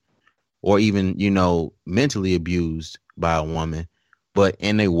woman or even, mentally abused by a woman, but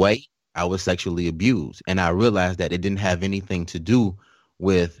in a way, I was sexually abused. And I realized that it didn't have anything to do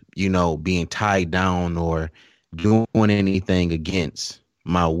with, being tied down or doing anything against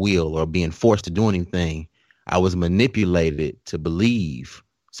my will or being forced to do anything. I was manipulated to believe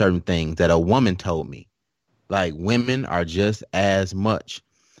certain things that a woman told me. Like, women are just as much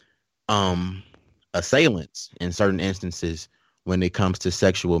assailants in certain instances when it comes to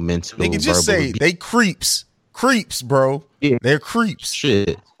sexual, mental, they can just say abuse. They creeps, bro. Yeah. They're creeps.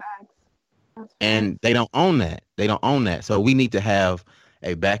 Shit. And they don't own that. So we need to have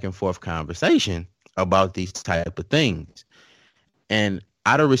a back and forth conversation about these type of things. And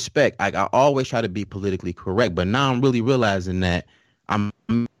out of respect, I always try to be politically correct, but now I'm really realizing that I'm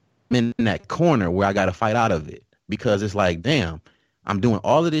in that corner where I got to fight out of it, because it's like, damn, I'm doing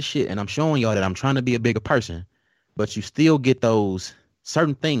all of this shit and I'm showing y'all that I'm trying to be a bigger person, but you still get those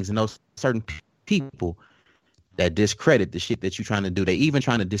certain things and those certain people that discredit the shit that you're trying to do. They even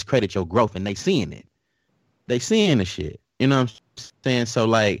trying to discredit your growth, and they seeing it. They seeing the shit. You know what I'm saying? So,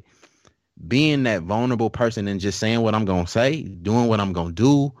 like, being that vulnerable person and just saying what I'm going to say, doing what I'm going to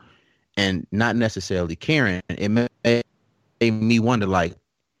do, and not necessarily caring, it made me wonder, like,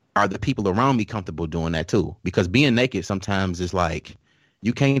 are the people around me comfortable doing that too? Because being naked sometimes is like,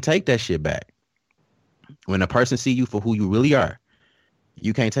 you can't take that shit back. When a person see you for who you really are,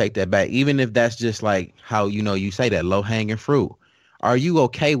 you can't take that back. Even if that's just like how, you say that low hanging fruit. Are you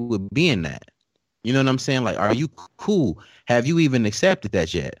okay with being that? You know what I'm saying? Like, are you cool? Have you even accepted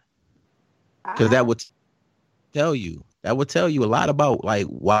that yet? Because that would tell you a lot about, like,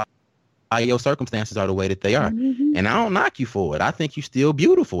 why your circumstances are the way that they are. Mm-hmm. And I don't knock you for it. I think you're still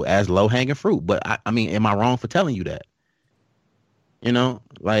beautiful as low hanging fruit. But I mean, am I wrong for telling you that?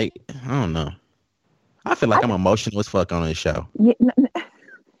 Like, I don't know. I feel like I'm emotional as fuck on this show. Yeah,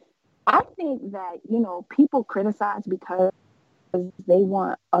 I think that, people criticize because they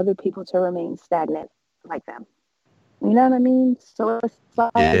want other people to remain stagnant like them. You know what I mean? So it's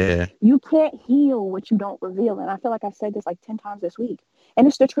like, you can't heal what you don't reveal. And I feel like I've said this like 10 times this week. And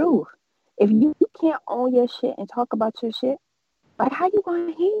it's the truth. If you can't own your shit and talk about your shit, like, how you going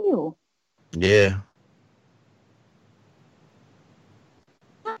to heal? Yeah.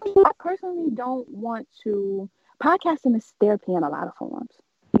 I personally don't want to. Podcasting is therapy in a lot of forms.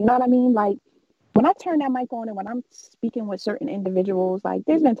 You know what I mean? Like, when I turn that mic on and when I'm speaking with certain individuals, like,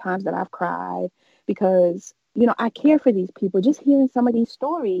 there's been times that I've cried because, I care for these people. Just hearing some of these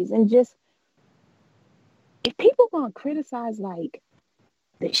stories, and just, if people gonna criticize, like,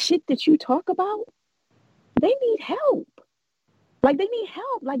 the shit that you talk about, they need help. Like, they need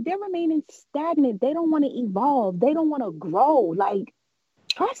help. Like, they're remaining stagnant. They don't want to evolve. They don't want to grow. Like,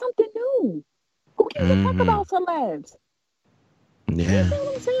 try something new. Who gives a fuck about celebs? Yeah. You know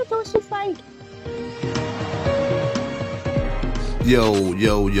what I'm saying? So it's just like... Yo.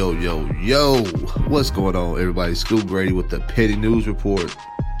 What's going on, everybody? Scoop Grady with the Petty News Report.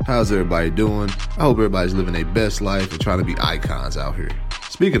 How's everybody doing? I hope everybody's living their best life and trying to be icons out here.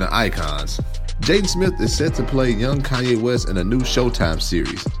 Speaking of icons, Jaden Smith is set to play young Kanye West in a new Showtime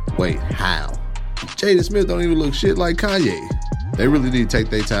series. Wait, how? Jaden Smith don't even look shit like Kanye. They really need to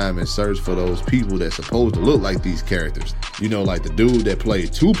take their time and search for those people that's supposed to look like these characters. Like the dude that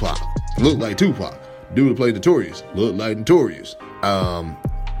played Tupac, looked like Tupac. Dude that played Notorious, looked like Notorious.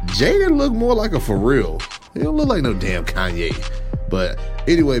 Jaden looked more like a For Real. He don't look like no damn Kanye. But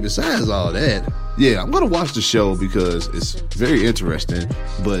anyway, besides all that, yeah, I'm going to watch the show because it's very interesting,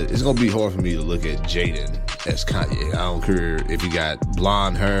 but it's going to be hard for me to look at Jaden as Kanye. I don't care if he got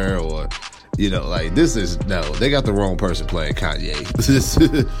blonde hair or, they got the wrong person playing Kanye.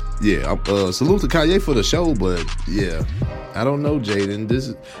 Yeah, salute to Kanye for the show, but yeah, I don't know Jaden.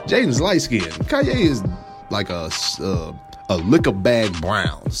 Jaden's light skinned. Kanye is like a a liquor bag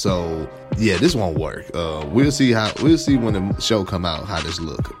brown. So yeah, this won't work. We'll see when the show come out how this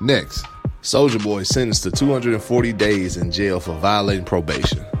look. Next, Soulja Boy sentenced to 240 days in jail for violating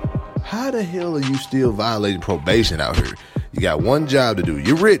probation. How the hell are you still violating probation out here? You got one job to do.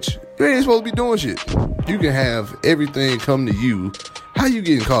 You're rich. You ain't supposed to be doing shit. You can have everything come to you. How you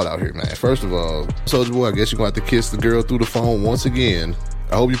getting caught out here, man? First of all, Soulja Boy, I guess you're going to have to kiss the girl through the phone once again.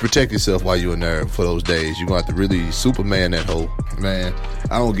 I hope you protect yourself while you're in there for those days. You're going to have to really Superman that hoe. Man,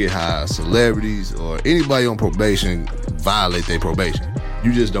 I don't get how celebrities or anybody on probation violate their probation.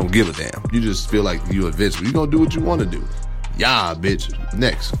 You just don't give a damn. You just feel like you're invincible. You're going to do what you want to do. Yeah, bitch.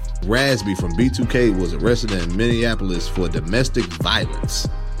 Next, Raspy from B2K was arrested in Minneapolis for domestic violence.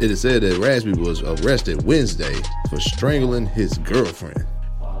 It is said that Raspy was arrested Wednesday for strangling his girlfriend.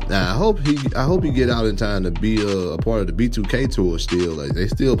 Now, I hope he get out in time to be a part of the B2K tour still. Like, they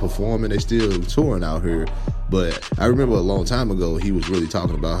still performing, they still touring out here. But I remember a long time ago, he was really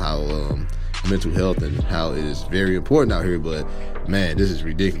talking about how mental health and how it is very important out here. But, man, this is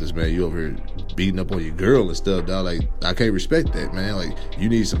ridiculous, man. You over here beating up on your girl and stuff, dog. Like, I can't respect that, man. Like, you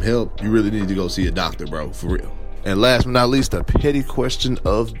need some help. You really need to go see a doctor, bro, for real. And last but not least, the petty question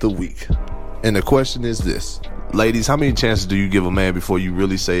of the week. And the question is this. Ladies, how many chances do you give a man before you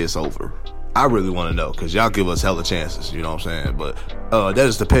really say it's over? I really want to know, because y'all give us hella chances, you know what I'm saying? But that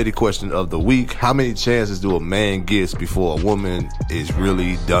is the petty question of the week. How many chances do a man get before a woman is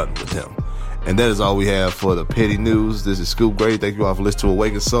really done with him? And that is all we have for the petty news. This is Scoop Grady. Thank you all for listening to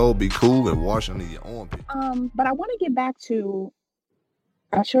Awaken Soul. Be cool and wash under your armpit. But I want to get back to,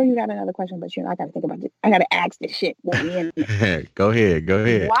 I'm sure you got another question, but I got to think about it. I got to ask this shit. Go ahead.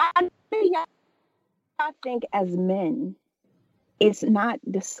 Why do y'all think as men it's not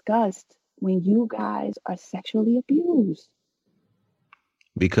discussed when you guys are sexually abused?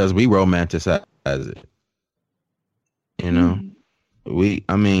 Because we romanticize it. You know?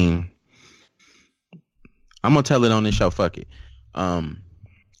 I'm gonna tell it on this show, fuck it. I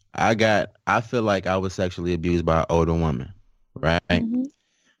feel like I was sexually abused by an older woman, right?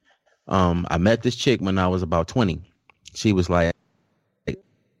 Mm-hmm. I met this chick when I was about 20. She was like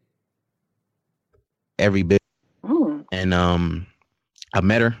every bit. And I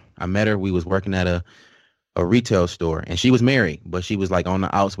met her. We was working at a retail store, and she was married, but she was like on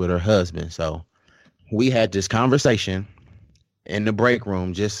the outs with her husband. So we had this conversation in the break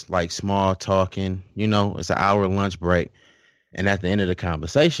room, just like small talking, it's an hour lunch break. And at the end of the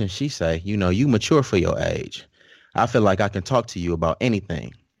conversation, she say, you mature for your age. I feel like I can talk to you about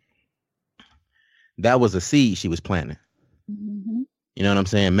anything. That was a seed she was planting. Mm-hmm. You know what I'm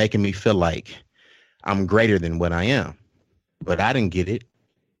saying? Making me feel like I'm greater than what I am. But I didn't get it.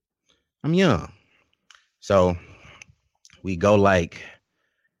 I'm young. So we go like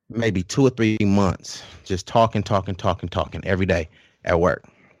maybe 2 or 3 months, just talking every day at work.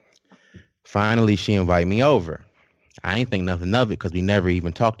 Finally, she invited me over. I ain't think nothing of it because we never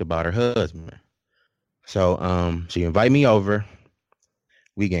even talked about her husband. So she invited me over.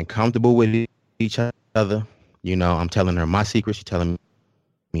 We getting comfortable with each other. I'm telling her my secret. She telling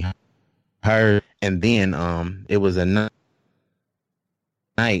me her. And then it was a night.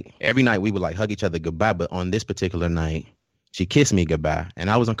 Every night we would like hug each other goodbye. But on this particular night, she kissed me goodbye. And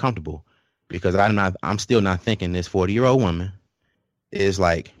I was uncomfortable because I'm still not thinking this 40-year-old woman is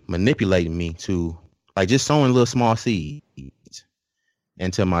like manipulating me to like just sowing little small seeds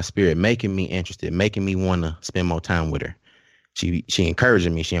into my spirit, making me interested, making me want to spend more time with her. She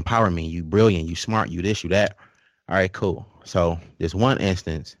encouraging me. She empowering me. You brilliant. You smart. You this, you that. All right, cool. So this one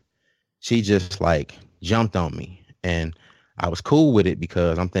instance, she just like jumped on me, and I was cool with it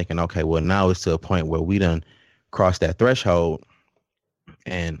because I'm thinking, okay, well, now it's to a point where we done crossed that threshold,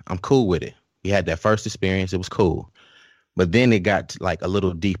 and I'm cool with it. We had that first experience. It was cool. But then it got like a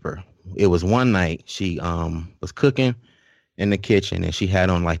little deeper. It was one night she was cooking in the kitchen, and she had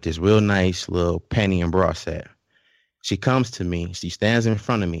on like this real nice little panty and bra set. She comes to me, she stands in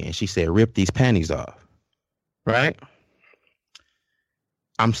front of me, and she said, "Rip these panties off." Right?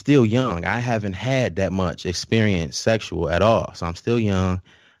 I'm still young. I haven't had that much experience sexual at all. So I'm still young.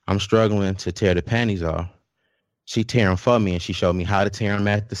 I'm struggling to tear the panties off. She tear them for me, and she showed me how to tear them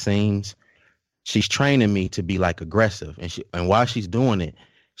at the seams. She's training me to be like aggressive. And while she's doing it,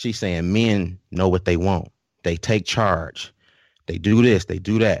 she's saying men know what they want. They take charge. They do this, they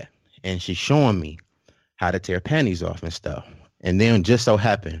do that. And she's showing me how to tear panties off and stuff. And then just so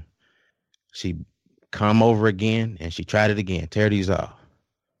happened, she come over again and she tried it again, tear these off.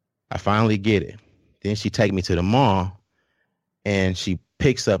 I finally get it. Then she take me to the mall and she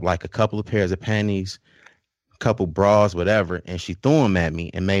picks up like a couple of pairs of panties, a couple bras, whatever, and she threw them at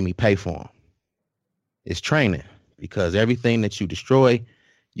me and made me pay for them. It's training because everything that you destroy,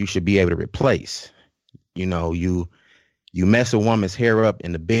 you should be able to replace. You know, you mess a woman's hair up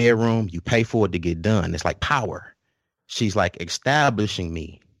in the bedroom, you pay for it to get done. It's like power. She's like establishing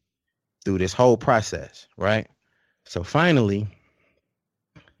me through this whole process, right? So finally,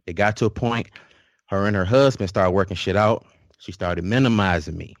 it got to a point, her and her husband started working shit out. She started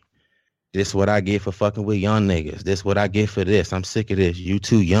minimizing me. This what I get for fucking with young niggas. This what I get for this. I'm sick of this. You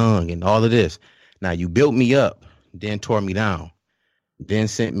too young and all of this. Now you built me up, then tore me down, then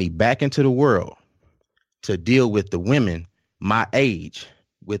sent me back into the world to deal with the women my age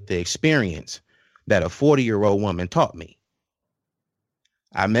with the experience that a 40-year-old woman taught me.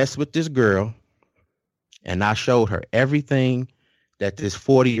 I messed with this girl and I showed her everything that this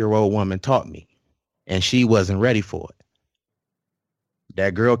 40-year-old woman taught me, and she wasn't ready for it.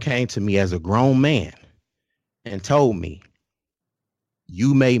 That girl came to me as a grown man and told me,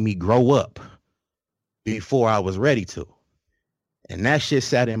 you made me grow up before I was ready to. And that shit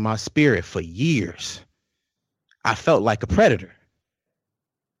sat in my spirit for years. I felt like a predator.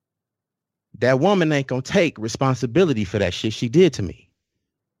 That woman ain't gonna take responsibility for that shit she did to me.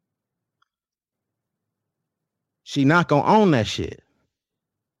 She not gonna own that shit.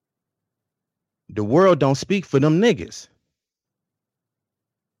 The world don't speak for them niggas.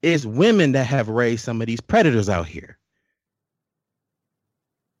 It's women that have raised some of these predators out here.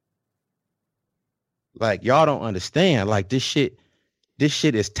 Like, y'all don't understand. Like, this shit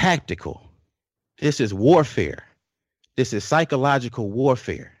is tactical. This is warfare. This is psychological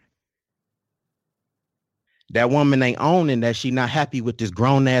warfare. That woman ain't owning that she not happy with this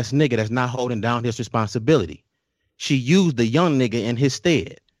grown ass nigga that's not holding down his responsibility. She used the young nigga in his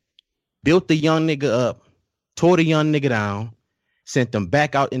stead. Built the young nigga up, tore the young nigga down, sent them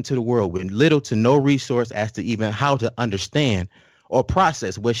back out into the world with little to no resource as to even how to understand or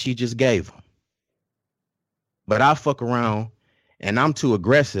process what she just gave them. But I fuck around and I'm too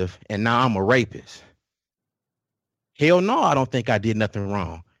aggressive and now I'm a rapist. Hell no, I don't think I did nothing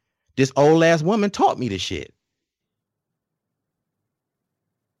wrong. This old ass woman taught me this shit.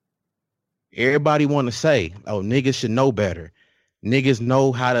 Everybody want to say, oh, niggas should know better. Niggas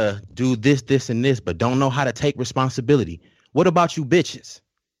know how to do this, this, and this, but don't know how to take responsibility. What about you bitches?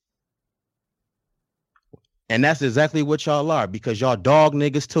 And that's exactly what y'all are, because y'all dog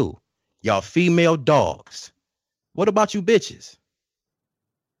niggas too. Y'all female dogs. What about you bitches?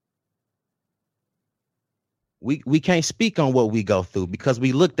 We can't speak on what we go through because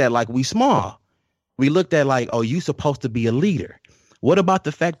we looked at like we small. We looked at like, oh, you supposed to be a leader. What about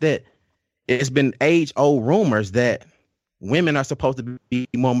the fact that it's been age-old rumors that women are supposed to be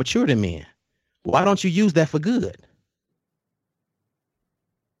more mature than men? Why don't you use that for good?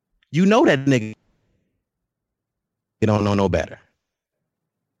 You know that nigga, you don't know no better.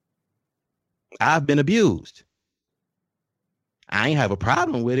 I've been abused. I ain't have a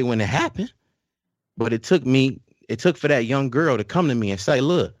problem with it when it happened, but it took for that young girl to come to me and say,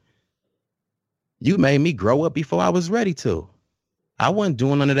 look, you made me grow up before I was ready to. I wasn't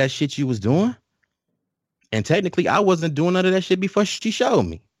doing none of that shit you was doing. And technically, I wasn't doing none of that shit before she showed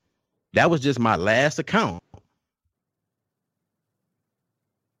me. That was just my last account.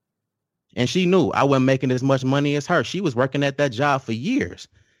 And she knew I wasn't making as much money as her. She was working at that job for years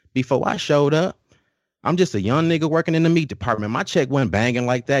before I showed up. I'm just a young nigga working in the meat department. My check wasn't banging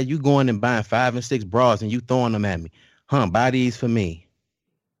like that. You going and buying 5 and 6 bras and you throwing them at me. Buy these for me.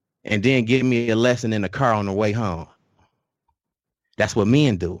 And then give me a lesson in the car on the way home. That's what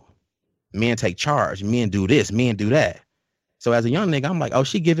men do. Men take charge. Men do this. Men do that. So as a young nigga, I'm like, oh,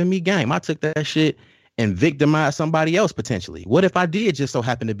 she giving me game. I took that shit and victimized somebody else potentially. What if I did just so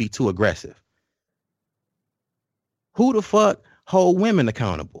happen to be too aggressive? Who the fuck hold women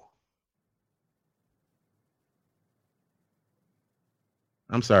accountable?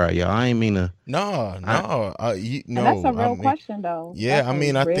 I'm sorry, y'all. I ain't mean to. No. And that's a real question, though. Yeah, that's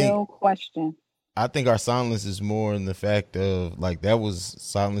I think real question. I think our silence is more in the fact of like that was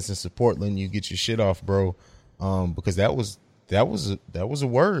silence in support, letting you get your shit off, bro. Because that was a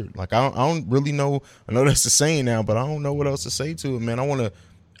word. Like I don't really know. I know that's the saying now, but I don't know what else to say to it, man. I want to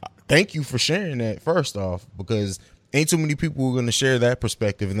thank you for sharing that first off, because ain't too many people who are going to share that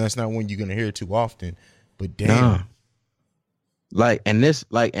perspective, and that's not one you're going to hear too often. But damn. Nah.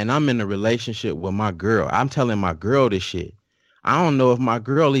 And I'm in a relationship with my girl. I'm telling my girl this shit. I don't know if my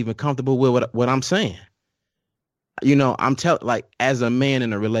girl even comfortable with what I'm saying. You know, as a man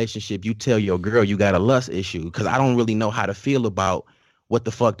in a relationship, you tell your girl you got a lust issue because I don't really know how to feel about what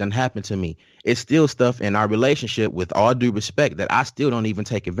the fuck done happened to me. It's still stuff in our relationship, with all due respect, that I still don't even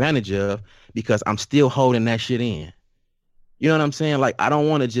take advantage of because I'm still holding that shit in. You know what I'm saying? Like, I don't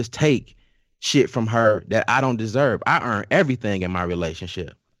want to just take shit from her that I don't deserve. I earn everything in my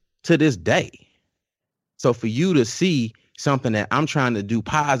relationship to this day. So for you to see something that I'm trying to do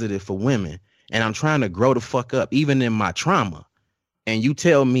positive for women, and I'm trying to grow the fuck up, even in my trauma, and you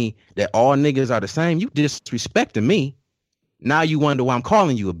tell me that all niggas are the same, you disrespecting me. Now you wonder why I'm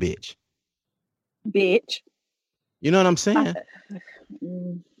calling you a bitch. Bitch. You know what I'm saying?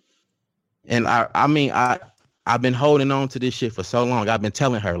 And I've been holding on to this shit for so long. I've been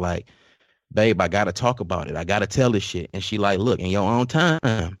telling her, like, babe, I gotta talk about it. I gotta tell this shit. And she like, look, in your own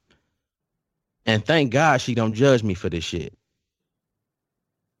time. And thank God she don't judge me for this shit.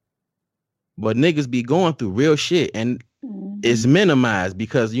 But niggas be going through real shit, and it's minimized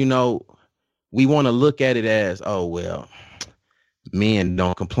because, you know, we want to look at it as, oh, well, men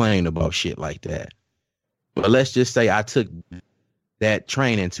don't complain about shit like that. But let's just say I took that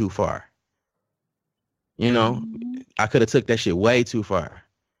training too far. You know, I could have took that shit way too far.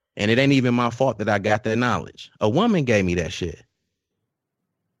 And it ain't even my fault that I got that knowledge. A woman gave me that shit.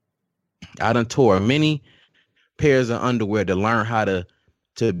 I done tore many pairs of underwear to learn how to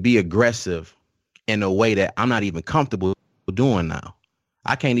be aggressive in a way that I'm not even comfortable doing now.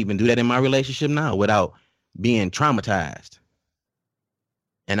 I can't even do that in my relationship now without being traumatized.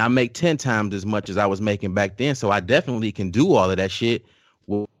 And I make 10 times as much as I was making back then. So I definitely can do all of that shit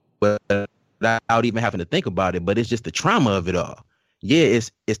without even having to think about it. But it's just the trauma of it all. Yeah,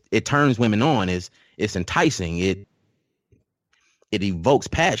 it turns women on. It's enticing. It evokes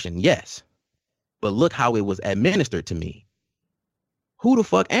passion. Yes. But look how it was administered to me. Who the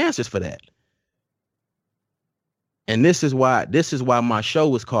fuck answers for that? And this is why my show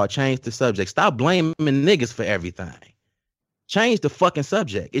was called Change the Subject. Stop blaming niggas for everything. Change the fucking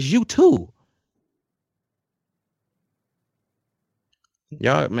subject. It's you too.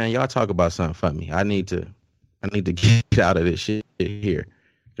 Y'all talk about something for me. I need to get out of this shit here,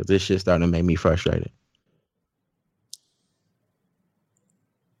 because this shit's starting to make me frustrated.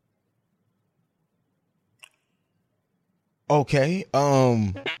 Okay.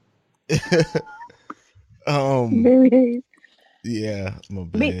 Yeah, my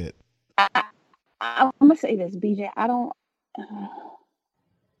bad. I'm gonna say this, BJ.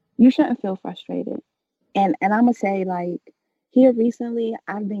 You shouldn't feel frustrated. And I'm gonna say, like, here recently,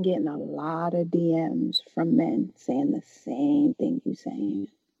 I've been getting a lot of DMs from men saying the same thing you're saying.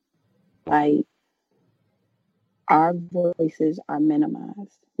 Like, our voices are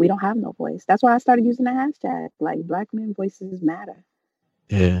minimized. We don't have no voice. That's why I started using the hashtag. Like, Black men voices matter.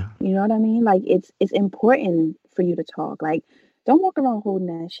 Yeah. You know what I mean? Like, it's important for you to talk. Like, don't walk around holding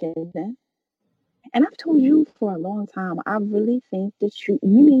that shit in. And I've told you for a long time, I really think that you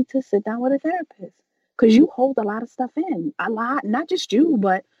need to sit down with a therapist, because you hold a lot of stuff in. A lot, not just you,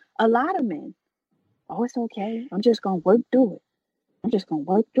 but a lot of men. Oh, it's okay. I'm just going to work through it.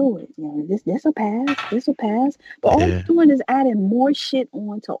 You know, this will pass. But all you're doing is adding more shit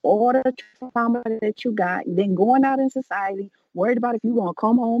on to all the trauma that you got, then going out in society, worried about if you're going to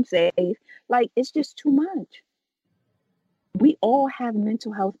come home safe. Like, it's just too much. We all have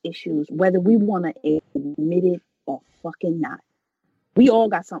mental health issues, whether we want to admit it or fucking not. We all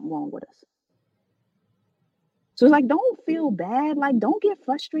got something wrong with us. So it's like, don't feel bad. Like, don't get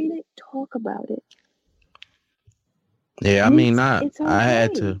frustrated. Talk about it. Yeah, I mean, okay.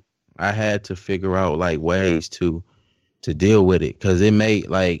 I had to figure out, like, ways to deal with it, because it made,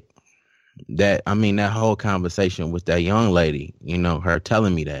 like, that, I mean, that whole conversation with that young lady, you know, her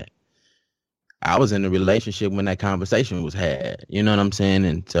telling me that. I was in a relationship when that conversation was had, you know what I'm saying?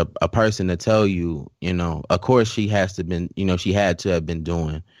 And to a person to tell you, you know, of course she had to have been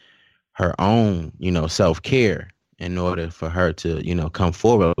doing her own, you know, self-care in order for her to, you know, come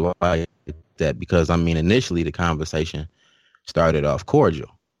forward like that. Because, I mean, initially the conversation started off cordial,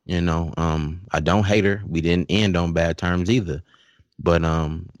 you know. I don't hate her. We didn't end on bad terms either. But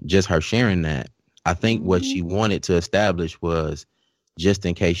just her sharing that, I think what she wanted to establish was, just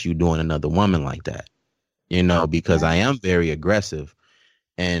in case you doing another woman like that, you know, because I am very aggressive,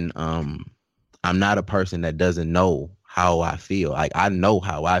 and I'm not a person that doesn't know how I feel. Like, I know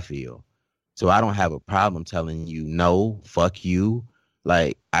how I feel. So I don't have a problem telling you, no, fuck you.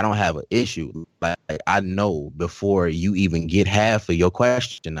 Like, I don't have an issue. Like, I know before you even get half of your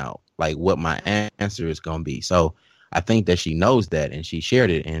question out, like, what my answer is going to be. So I think that she knows that, and she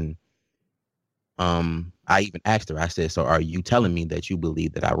shared it. And I even asked her, I said, so are you telling me that you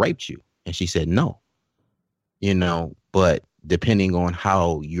believe that I raped you? And she said, no. You know, but depending on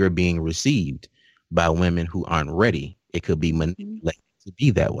how you're being received by women who aren't ready, it could be manipulated to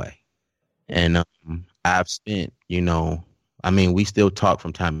be that way. And I've spent, you know, I mean, we still talk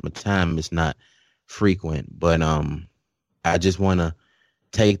from time to time. It's not frequent, but I just want to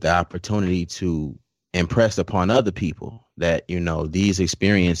take the opportunity to impress upon other people that, you know, these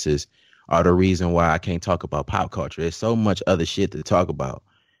experiences are the reason why I can't talk about pop culture. There's so much other shit to talk about.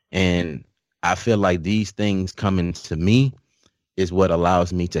 And I feel like these things coming to me is what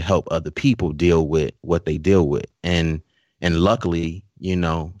allows me to help other people deal with what they deal with. And luckily, you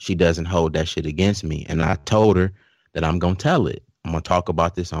know, she doesn't hold that shit against me. And I told her that I'm going to tell it. I'm going to talk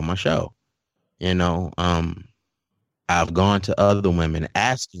about this on my show. You know, I've gone to other women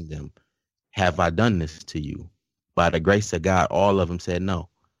asking them, have I done this to you? By the grace of God, all of them said no.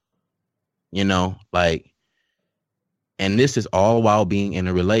 You know, like, and this is all while being in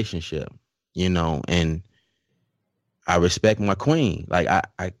a relationship, you know, and I respect my queen. Like,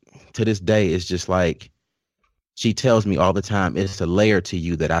 I to this day, it's just like, she tells me all the time, it's a layer to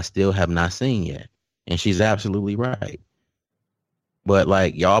you that I still have not seen yet. And she's absolutely right. But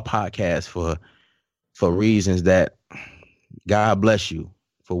like, y'all podcast for reasons that God bless you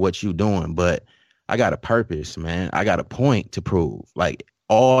for what you doing. But I got a purpose, man. I got a point to prove. Like,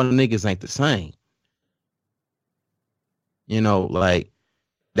 all niggas ain't the same. You know, like,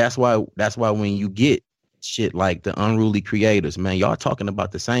 that's why when you get shit like the Unruly Creators, man, y'all talking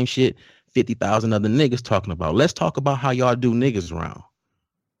about the same shit 50,000 other niggas talking about. Let's talk about how y'all do niggas wrong.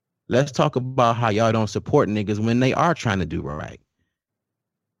 Let's talk about how y'all don't support niggas when they are trying to do right.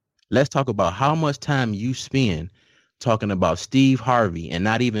 Let's talk about how much time you spend talking about Steve Harvey and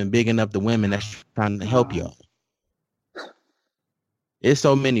not even bigging up the women that's trying to help y'all. There's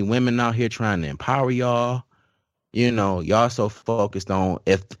so many women out here trying to empower y'all. You know, y'all so focused on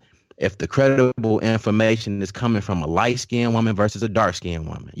if the credible information is coming from a light-skinned woman versus a dark-skinned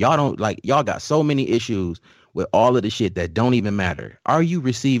woman. Y'all don't, like, y'all got so many issues with all of the shit that don't even matter. Are you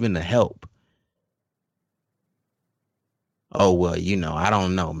receiving the help? Oh, well, you know, I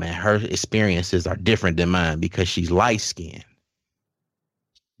don't know, man. Her experiences are different than mine because she's light-skinned.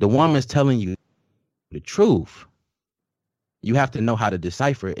 The woman's telling you the truth. You have to know how to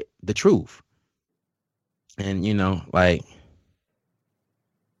decipher the truth. And, you know, like,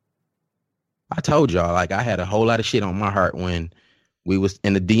 I told y'all, like, I had a whole lot of shit on my heart when we was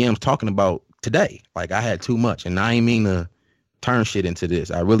in the DMs talking about today. Like, I had too much, and I ain't mean to turn shit into this.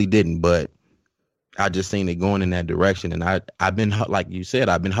 I really didn't, but I just seen it going in that direction. And I've been, like you said,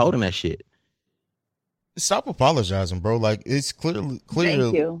 I've been holding that shit. Stop apologizing, bro. Like, it's clearly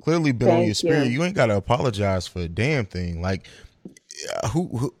been on your spirit. You ain't got to apologize for a damn thing. Like,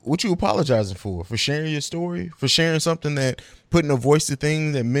 what you apologizing for? For sharing your story? For sharing something that putting a voice to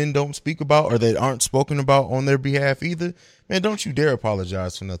things that men don't speak about or that aren't spoken about on their behalf either? Man, don't you dare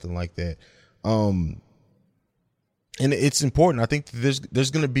apologize for nothing like that. And it's important. I think there's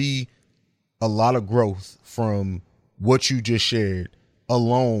going to be a lot of growth from what you just shared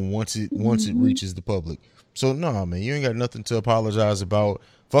alone once it reaches the public. So no, man, you ain't got nothing to apologize about.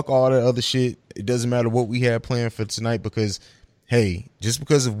 Fuck all that other shit. It doesn't matter what we had planned for tonight because, hey, just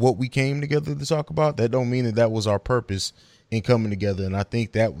because of what we came together to talk about, that don't mean that was our purpose in coming together. And I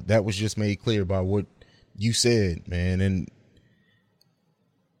think that was just made clear by what you said, man. And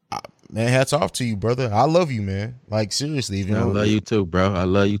man, hats off to you, brother. I love you, man. Like, seriously, even I love you too, bro. I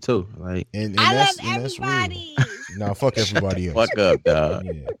love you too. Like, and I love everybody. Nah, fuck everybody else. Fuck up, dog.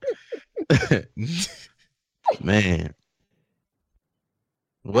 Yeah. Man,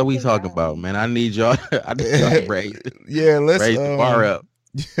 what we talking about, man? I need y'all. I need y'all to raise. Yeah, let's raise the bar up.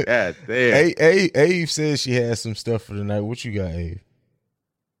 God damn. Ave says she has some stuff for tonight. What you got, Ave?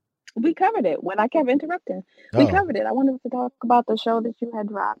 We covered it when I kept interrupting. We covered it. I wanted to talk about the show that you had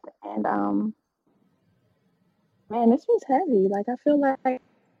dropped, and man, this was heavy. Like, I feel like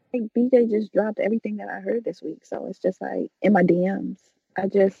BJ just dropped everything that I heard this week, so it's just like in my DMs.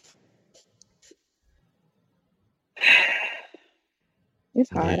 It's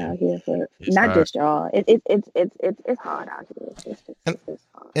hard out here for not just y'all. It's hard out here. It's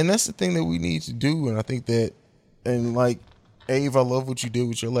hard. And that's the thing that we need to do. And I think that, and like, Ave, I love what you did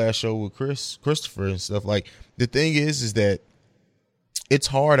with your last show with Christopher and stuff. Like, the thing is that it's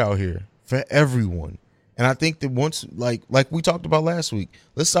hard out here for everyone. And I think that once, like we talked about last week,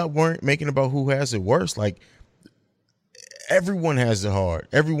 let's stop making about who has it worse. Like, everyone has it hard.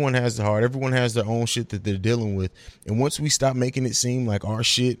 Everyone has it hard. Everyone has their own shit that they're dealing with. And once we stop making it seem like our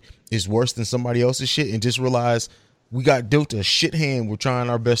shit is worse than somebody else's shit and just realize we got dealt a shit hand, we're trying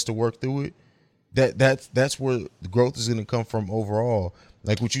our best to work through it. That's where the growth is going to come from overall.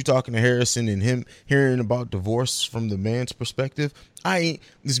 Like, what you talking to Harrison and him hearing about divorce from the man's perspective.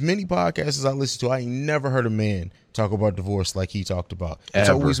 As many podcasts as I listen to, I ain't never heard a man talk about divorce like he talked about. It's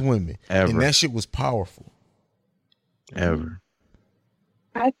always women. Ever. And that shit was powerful. Ever.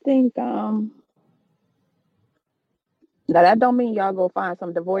 I think Now that don't mean y'all go find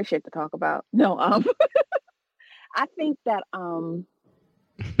some divorce shit to talk about. No, I think that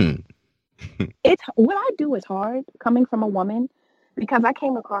it's what I do is hard coming from a woman, because I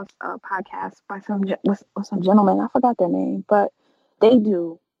came across a podcast by some gentlemen. I forgot their name, but they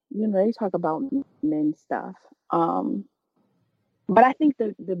do, they talk about men stuff. But I think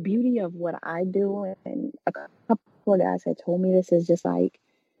the beauty of what I do, and a couple of guys had told me this, is just like,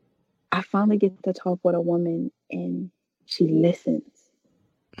 I finally get to talk with a woman and she listens.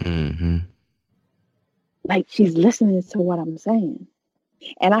 Mm-hmm. Like, she's listening to what I'm saying.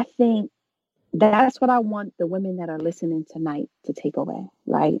 And I think that's what I want the women that are listening tonight to take away.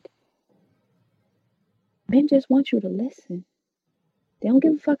 Like, men just want you to listen. They don't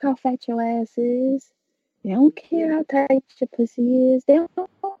give a fuck how fat your ass is. They don't care how tight your pussy is. They don't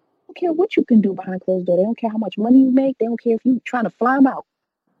care what you can do behind closed door. They don't care how much money you make. They don't care if you're trying to fly them out.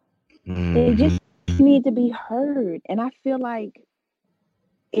 Mm-hmm. They just need to be heard. And I feel like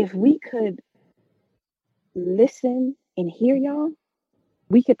if we could listen and hear y'all,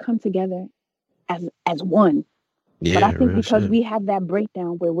 we could come together as one. Yeah, but I think because we have that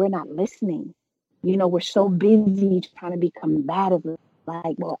breakdown where we're not listening, we're so busy trying to be combative.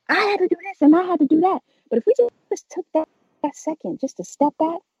 Like, well, I had to do this and I had to do that. But if we just took that second just to step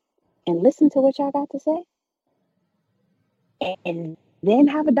back and listen to what y'all got to say, and then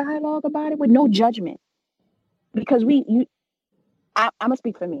have a dialogue about it with no judgment. Because I'm going to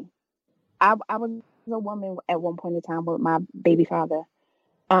speak for me. I was a woman at one point in time with my baby father,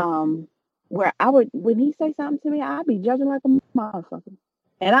 where when he say something to me, I'd be judging like a motherfucker.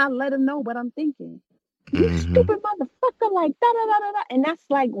 And I let him know what I'm thinking. You stupid motherfucker, like da-da-da-da-da. And that's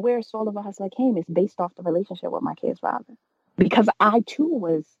like where Soul of a Hustler came. It's based off the relationship with my kid's father. Because I too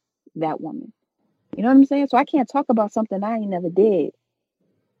was that woman. You know what I'm saying? So I can't talk about something I ain't never did.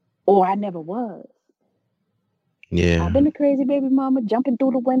 Or I never was. Yeah. I've been a crazy baby mama, jumping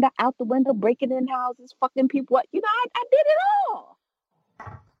through the window, out the window, breaking in houses, fucking people up. I did it all.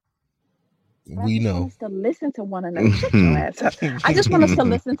 We know. To listen to one another. Shut your ass up. I just want us to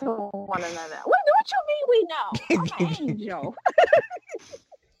listen to one another. What you mean we know? I'm an angel.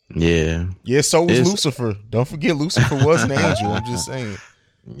 Yeah. Yeah, so was Lucifer. Don't forget Lucifer was an angel. I'm just saying.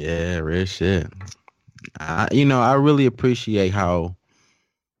 Yeah, real shit. I really appreciate how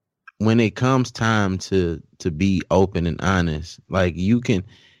when it comes time to be open and honest, like you can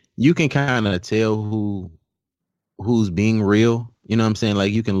kind of tell who's being real. You know what I'm saying?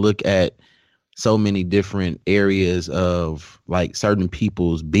 Like you can look at so many different areas of like certain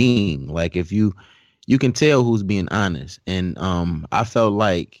people's being. Like if you can tell who's being honest. And I felt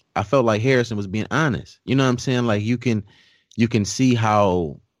like Harrison was being honest. You know what I'm saying? Like you can see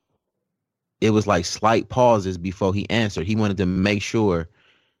how it was like slight pauses before he answered. He wanted to make sure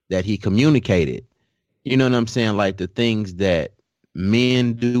that he communicated. You know what I'm saying? Like the things that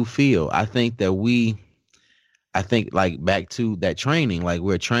men do feel. I think like back to that training, like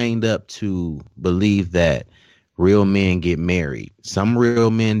we're trained up to believe that real men get married. Some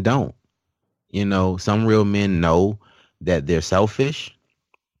real men don't. Some real men know that they're selfish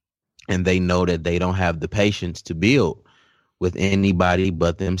and they know that they don't have the patience to build with anybody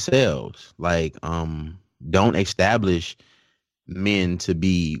but themselves. Like, don't establish men to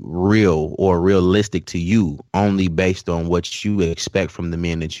be real or realistic to you only based on what you expect from the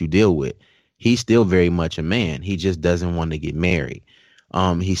men that you deal with. He's still very much a man. He just doesn't want to get married.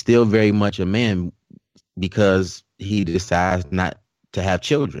 He's still very much a man because he decides not to have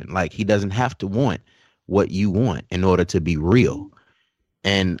children. Like he doesn't have to want what you want in order to be real.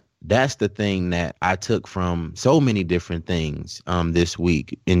 And that's the thing that I took from so many different things this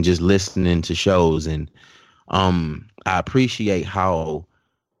week and just listening to shows. And I appreciate how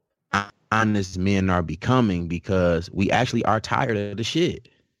honest men are becoming because we actually are tired of the shit.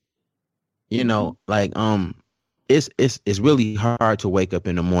 Like it's really hard to wake up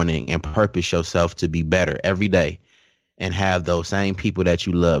in the morning and purpose yourself to be better every day and have those same people that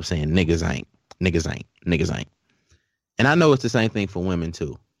you love saying niggas ain't. And I know it's the same thing for women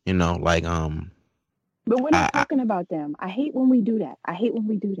too. Like but we're not talking about them. I hate when we do that.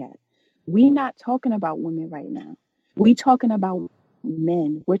 We're not talking about women right now. We talking about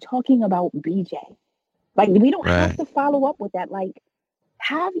men. We're talking about BJ. Like we don't have to follow up with that. Like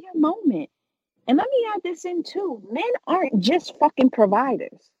have your moment. And let me add this in too. Men aren't just fucking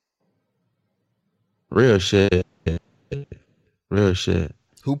providers. Real shit.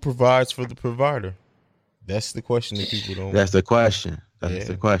 Who provides for the provider? That's the question that people don't. That's the question. That's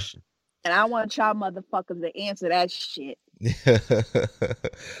the question. And I want y'all motherfuckers to answer that shit.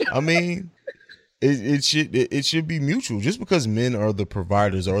 I mean, it should be mutual. Just because men are the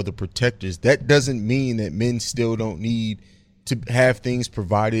providers or the protectors, that doesn't mean that men still don't need to have things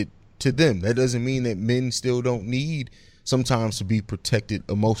provided to them. That doesn't mean that men still don't need sometimes to be protected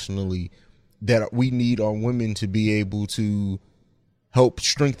emotionally, that we need our women to be able to help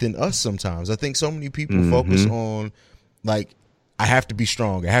strengthen us sometimes. I think so many people focus on, like, I have to be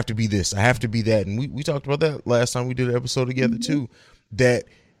strong, I have to be this, I have to be that. And we talked about that last time we did an episode together too, that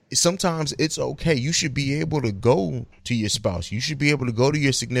sometimes it's okay. You should be able to go to your spouse. You should be able to go to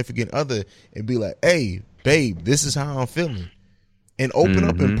your significant other and be like, hey, babe, this is how I'm feeling. And open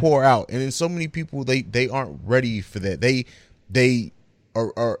up and pour out. And then so many people, they aren't ready for that. They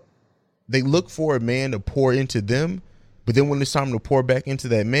look for a man to pour into them, but then when it's time to pour back into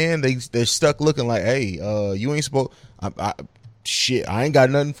that man, they're stuck looking like, hey, you ain't supposed. I ain't got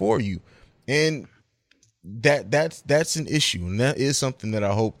nothing for you. And that's an issue, and that is something that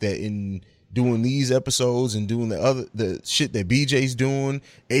I hope that in doing these episodes and doing the shit that BJ's doing,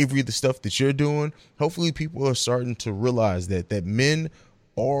 Avery, the stuff that you're doing, hopefully people are starting to realize that men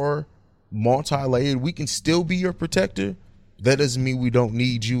are multi-layered. We can still be your protector. That doesn't mean we don't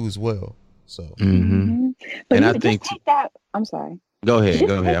need you as well. So, but and I think take that. I'm sorry. Go ahead.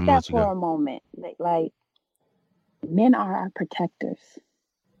 Go ahead. I'm that for a moment. Like men are our protectors.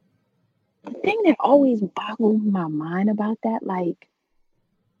 The thing that always boggles my mind about that, like,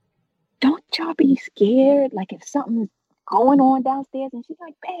 don't y'all be scared? Like, if something's going on downstairs and she's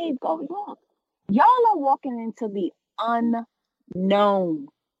like, babe, go look. Y'all are walking into the unknown.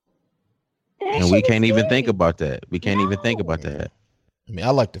 And we can't even think about that. We can't even think about that. I mean, I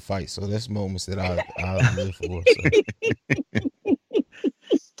like to fight, so that's moments that I live for. So.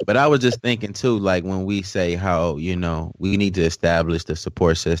 But I was just thinking too, like when we say how, we need to establish the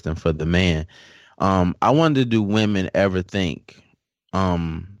support system for the man. I wonder, do women ever think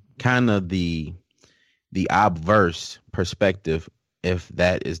kind of the obverse perspective, if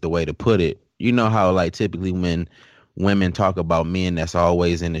that is the way to put it? You know how like typically when women talk about men that's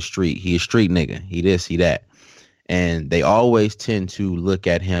always in the street, he a street nigga, he this, he that. And they always tend to look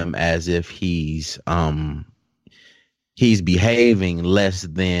at him as if he's behaving less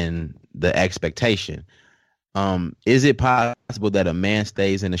than the expectation. Is it possible that a man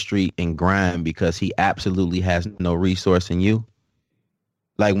stays in the street and grind because he absolutely has no resource in you?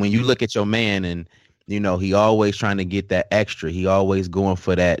 Like when you look at your man and, he always trying to get that extra. He always going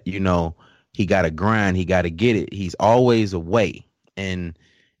for that, he got to grind. He got to get it. He's always away. And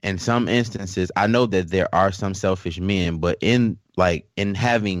in some instances, I know that there are some selfish men, but in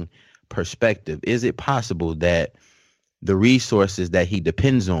having perspective, is it possible that the resources that he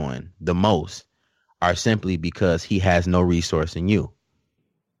depends on the most are simply because he has no resource in you?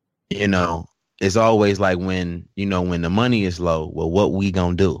 It's always like when the money is low, well, what we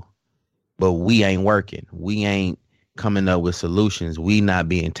gonna do? But we ain't working. We ain't coming up with solutions. We not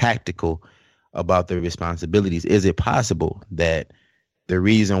being tactical about the responsibilities. Is it possible that the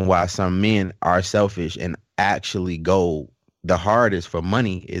reason why some men are selfish and actually go the hardest for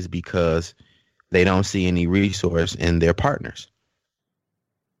money is because they don't see any resource in their partners?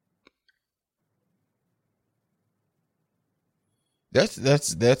 That's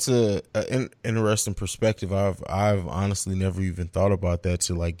an interesting perspective. I've honestly never even thought about that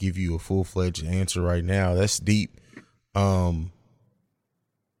to like give you a full-fledged answer right now. That's deep. I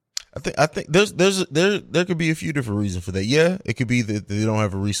think there could be a few different reasons for that. Yeah, it could be that they don't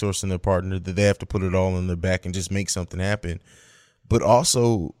have a resource in their partner, that they have to put it all in their back and just make something happen. But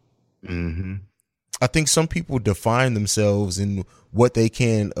also, I think some people define themselves in what they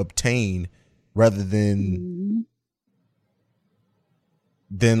can obtain rather than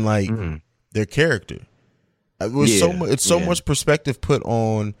like their character. It's so much perspective put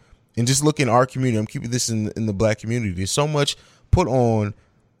on, and just look in our community. I'm keeping this in the black community. There's so much put on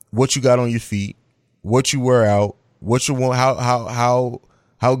what you got on your feet, what you wear out, what you want,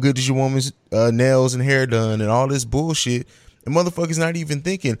 how good is your woman's nails and hair done, and all this bullshit. And motherfuckers not even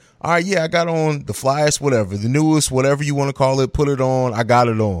thinking, all right, yeah, I got on the flyest, whatever, the newest, whatever you want to call it, put it on, I got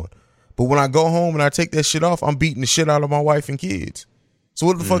it on. But when I go home and I take that shit off, I'm beating the shit out of my wife and kids. So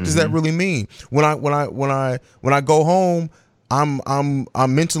what the fuck does that really mean? When I go home, I'm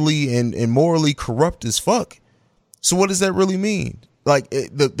mentally and morally corrupt as fuck. So what does that really mean? Like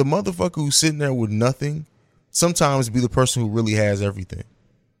the motherfucker who's sitting there with nothing sometimes be the person who really has everything.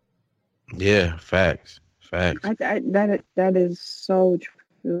 Yeah, facts. That is so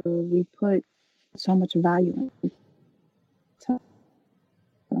true. We put so much value in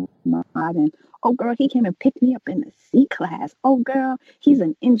and oh girl, he came and picked me up in the C class. Oh girl, he's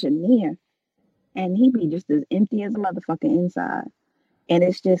an engineer, and he be just as empty as a motherfucker inside. And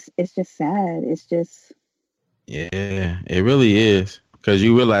it's just sad. It's just, yeah, it really is. Because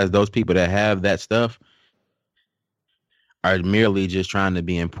you realize those people that have that stuff are merely just trying to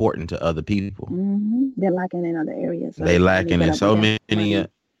be important to other people. Mm-hmm. They're lacking in other areas. So they lacking in so many.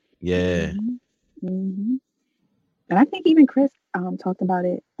 Yeah. Mm-hmm. Mm-hmm. And I think even Chris talked about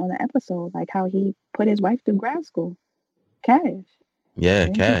it on the episode, like how he put his wife through grad school. Cash. Yeah,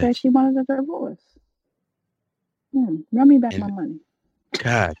 and cash. She said she wanted a divorce. Run me back my money.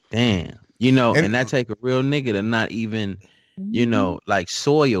 God damn. You know, and that take a real nigga to not even, you know, like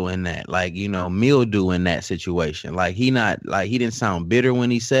soil in that, like, you know, mildew in that situation. Like he didn't sound bitter when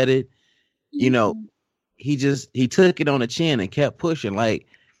he said it. You know, he took it on the chin and kept pushing. Like,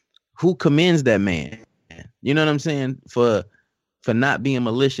 who commends that man? You know what I'm saying? For not being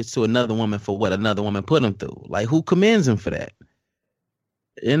malicious to another woman for what another woman put him through. Like, who commends him for that?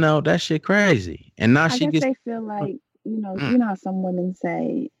 You know, that shit crazy. And now they feel like, you know how some women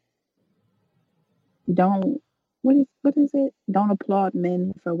say, what is it? Don't applaud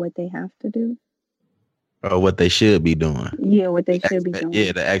men for what they have to do. Or what they should be doing. Yeah, what they should be doing.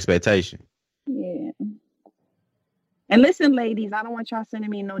 Yeah, the expectation. Yeah. And listen, ladies, I don't want y'all sending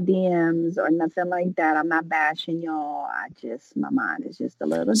me no DMs or nothing like that. I'm not bashing y'all. My mind is just a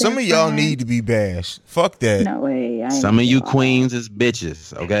little Some of y'all need to be bashed. Fuck that. No way. Some of you queens is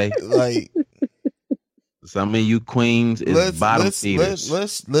bitches, okay? Like, some of you queens is bottom feeders.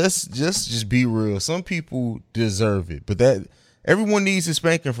 Let's just be real. Some people deserve it, but that everyone needs a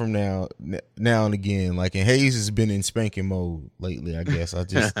spanking from now and again. Like, and Hayes has been in spanking mode lately, I guess.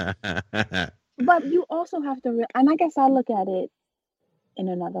 But you also have to, and I guess I look at it in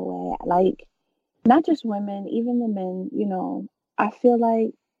another way. Like, not just women, even the men, you know, I feel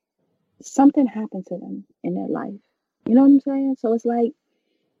like something happened to them in their life. You know what I'm saying? So it's like,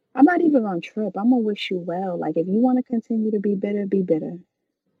 I'm not even on trip. I'm going to wish you well. Like, if you want to continue to be bitter, be bitter.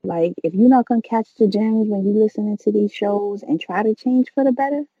 Like, if you're not going to catch the gems when you're listening to these shows and try to change for the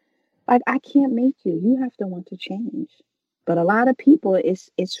better, like, I can't make you. You have to want to change. But a lot of people, it's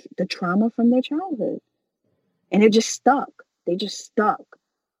the trauma from their childhood. And they're just stuck. They just stuck.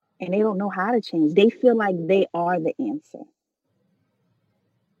 And they don't know how to change. They feel like they are the answer.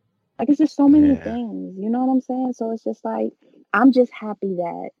 Like, it's just so many things. You know what I'm saying? So it's just like, I'm just happy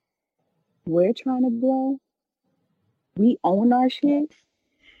that we're trying to grow. We own our shit.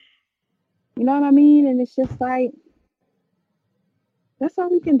 You know what I mean? And it's just like, that's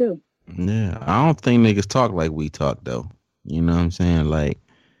all we can do. Yeah. I don't think niggas talk like we talk, though. You know what I'm saying? Like,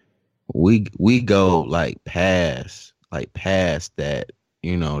 we go like past that,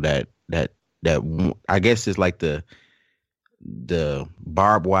 you know, that I guess it's like the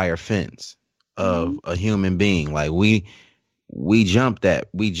barbed wire fence of a human being. Like, we jump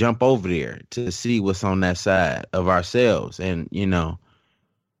over there to see what's on that side of ourselves. And, you know,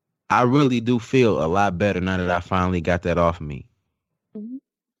 I really do feel a lot better now that I finally got that off me. Mm-hmm.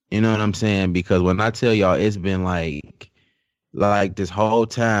 You know what I'm saying? Because when I tell y'all, it's been like this whole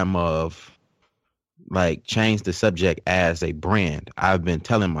time of like change the subject as a brand. I've been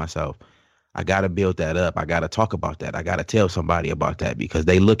telling myself, I got to build that up. I got to talk about that. I got to tell somebody about that because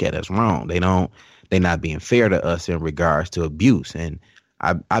they look at us wrong. They're not being fair to us in regards to abuse. And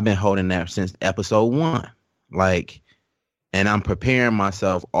I've been holding that since episode 1. Like, and I'm preparing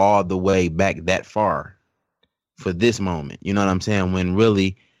myself all the way back that far for this moment. You know what I'm saying? When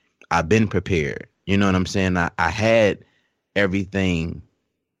really I've been prepared. You know what I'm saying? I had everything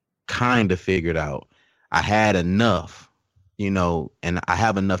kind of figured out. I had enough, you know, and I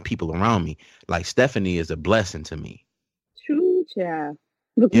have enough people around me. Like, Stephanie is a blessing to me. True, child.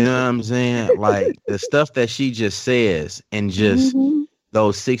 You know what I'm saying? Like, the stuff that she just says and just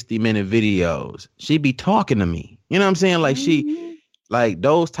those 60-minute videos, she be talking to me. You know what I'm saying? Like, she, like,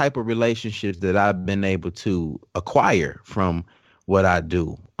 those type of relationships that I've been able to acquire from what I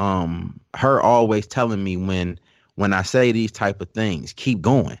do. Her always telling me when I say these type of things, keep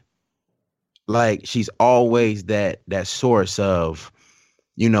going. Like, she's always that source of,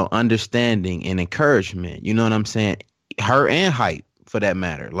 you know, understanding and encouragement. You know what I'm saying? Her and Hype, for that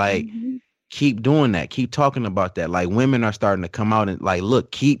matter. Like, keep doing that. Keep talking about that. Like, women are starting to come out and like,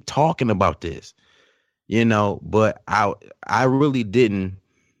 look, keep talking about this. You know, but I really didn't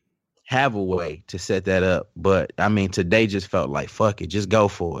have a way to set that up. But I mean, today just felt like, fuck it, just go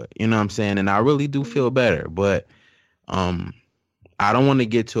for it. You know what I'm saying? And I really do feel better. But I don't want to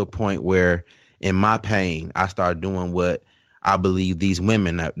get to a point where in my pain, I start doing what I believe these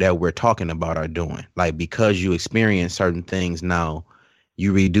women that we're talking about are doing. Like, because you experience certain things now,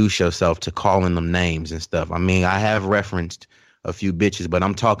 you reduce yourself to calling them names and stuff. I mean, I have referenced a few bitches, but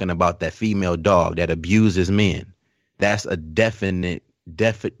I'm talking about that female dog that abuses men. That's a definite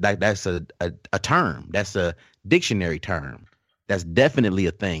that's a term. That's a dictionary term. That's definitely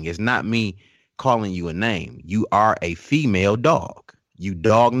a thing. It's not me calling you a name. You are a female dog. You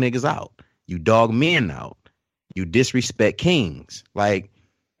dog niggas out. You dog men out. You disrespect kings. Like,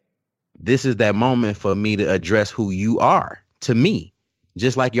 this is that moment for me to address who you are to me,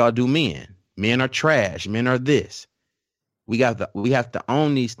 just like y'all do men. Men are trash. Men are this. We have to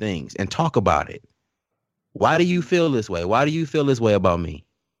own these things and talk about it. Why do you feel this way? Why do you feel this way about me?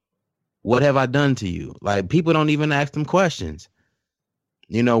 What have I done to you? Like, people don't even ask them questions.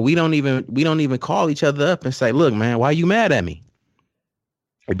 You know, we don't even call each other up and say, look, man, why you mad at me?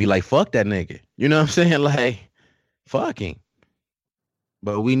 It'd be like, fuck that nigga. You know what I'm saying? Like, fucking.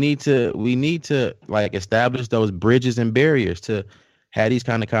 But we need to like establish those bridges and barriers to have these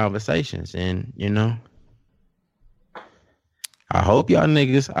kind of conversations. And, you know, I hope y'all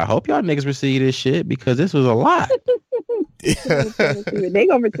niggas receive this shit, because this was a lot. They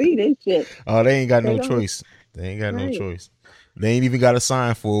gonna receive this shit. Oh, they ain't got no choice. They ain't got no choice. They ain't even got a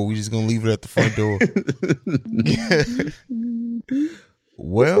sign for it. We just gonna leave it at the front door.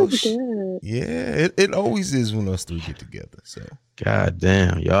 Well, yeah, it always is when us three get together. So, god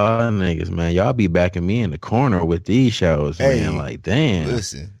damn, y'all niggas, man, y'all be backing me in the corner with these shows, man. Like, damn.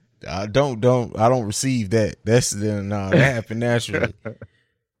 Listen, I don't receive that. That happened naturally.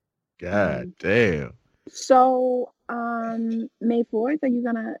 God damn. So, May 4th, are you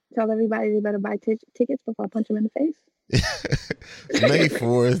gonna tell everybody they better buy tickets before I punch them in the face? May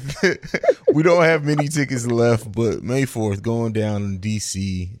 4th. We don't have many tickets left, but May 4th, going down in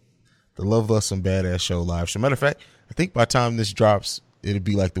DC, the Love Lust Some Badass show live show. Matter of fact, I think by the time this drops, it'll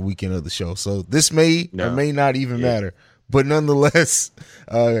be like the weekend of the show. So this may or may not even matter. But nonetheless,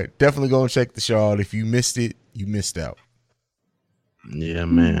 definitely go and check the show out. If you missed it, you missed out. Yeah,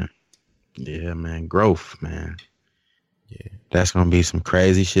 man. Yeah, man. Growth, man. Yeah. That's gonna be some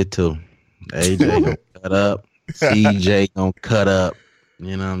crazy shit too. AJ gonna cut up. CJ gonna cut up.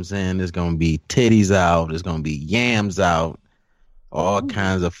 You know what I'm saying? There's gonna be titties out. There's gonna be yams out. All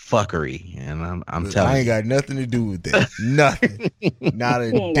kinds of fuckery. And I'm telling you, I ain't got nothing to do with that. Nothing. Not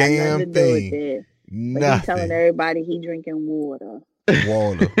a damn thing. Nothing. But he's telling everybody he drinking water.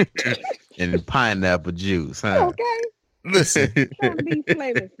 Water. And pineapple juice, huh? Okay. Listen. Trying to be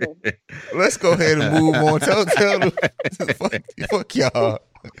flavorful. Let's go ahead and move on. Tell them. Fuck y'all.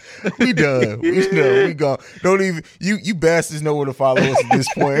 We done. We gone. Don't even you bastards know where to follow us at this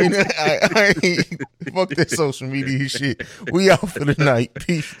point. I ain't fuck that social media shit. We out for the night.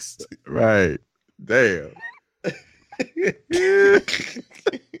 Peace. Right. Damn.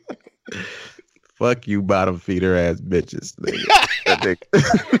 Fuck you, bottom feeder ass bitches.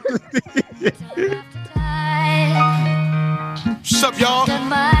 What's up, y'all?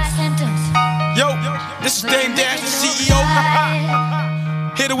 Yo, this is Dame Dash, the CEO.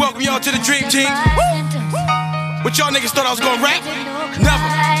 Here to welcome y'all to the Dream Team. What y'all niggas thought I was gonna rap? Never.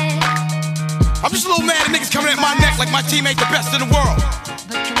 I'm just a little mad at niggas coming at my neck like my team ain't the best in the world.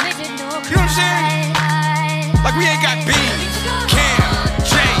 You know what I'm saying? Like we ain't got beans, Cam,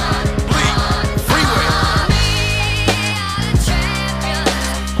 Jay, Bleak, Freeway.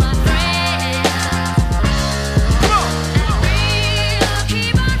 Come on.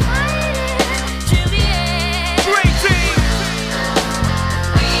 Dream Team.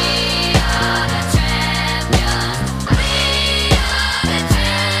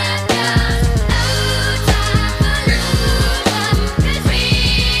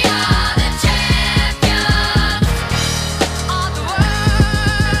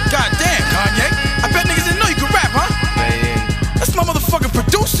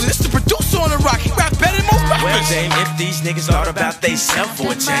 This the producer on the rock. He rap better than most rappers. Well, Dame, if these niggas thought about they self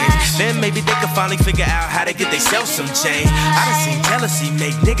for a change, then maybe they could finally figure out how to get they self some change. I done seen jealousy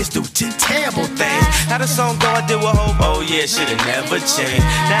make niggas do terrible things. How the song go, I do a whole, oh yeah, should've never changed.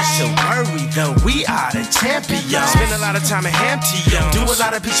 That's so worry though, we are the champions. Spend a lot of time at Hampton, do a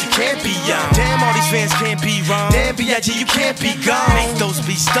lot of bitch, you can't be young. Damn, all these fans can't be wrong. Damn, B.I.G, you can't be gone. Make those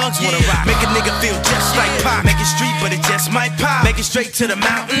beats thugs wanna rock. Make a nigga feel just like pop. Make it street, but it just might pop. Make it straight to the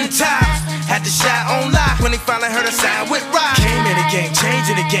mountain top. Had to shot on lock when they finally heard a sound with rock. Came in the game,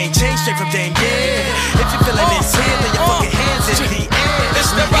 changing the game, changed straight from Dame, yeah. If you feeling this here, then your fucking hands in the air.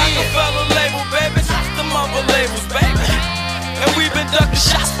 It's the Rockefeller label, baby. It's the mother labels, baby. And we've been ducking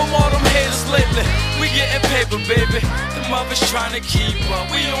shots from all them haters lately. We getting paper, baby. The mothers trying to keep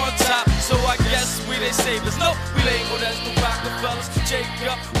up. We on top, so I guess we they savers. No, we labeled as the Rockefellers.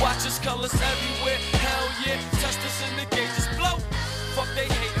 Jacob, watch us colors everywhere. Hell yeah, test us in the gate, just blow. Fuck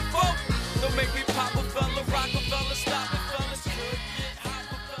they hate.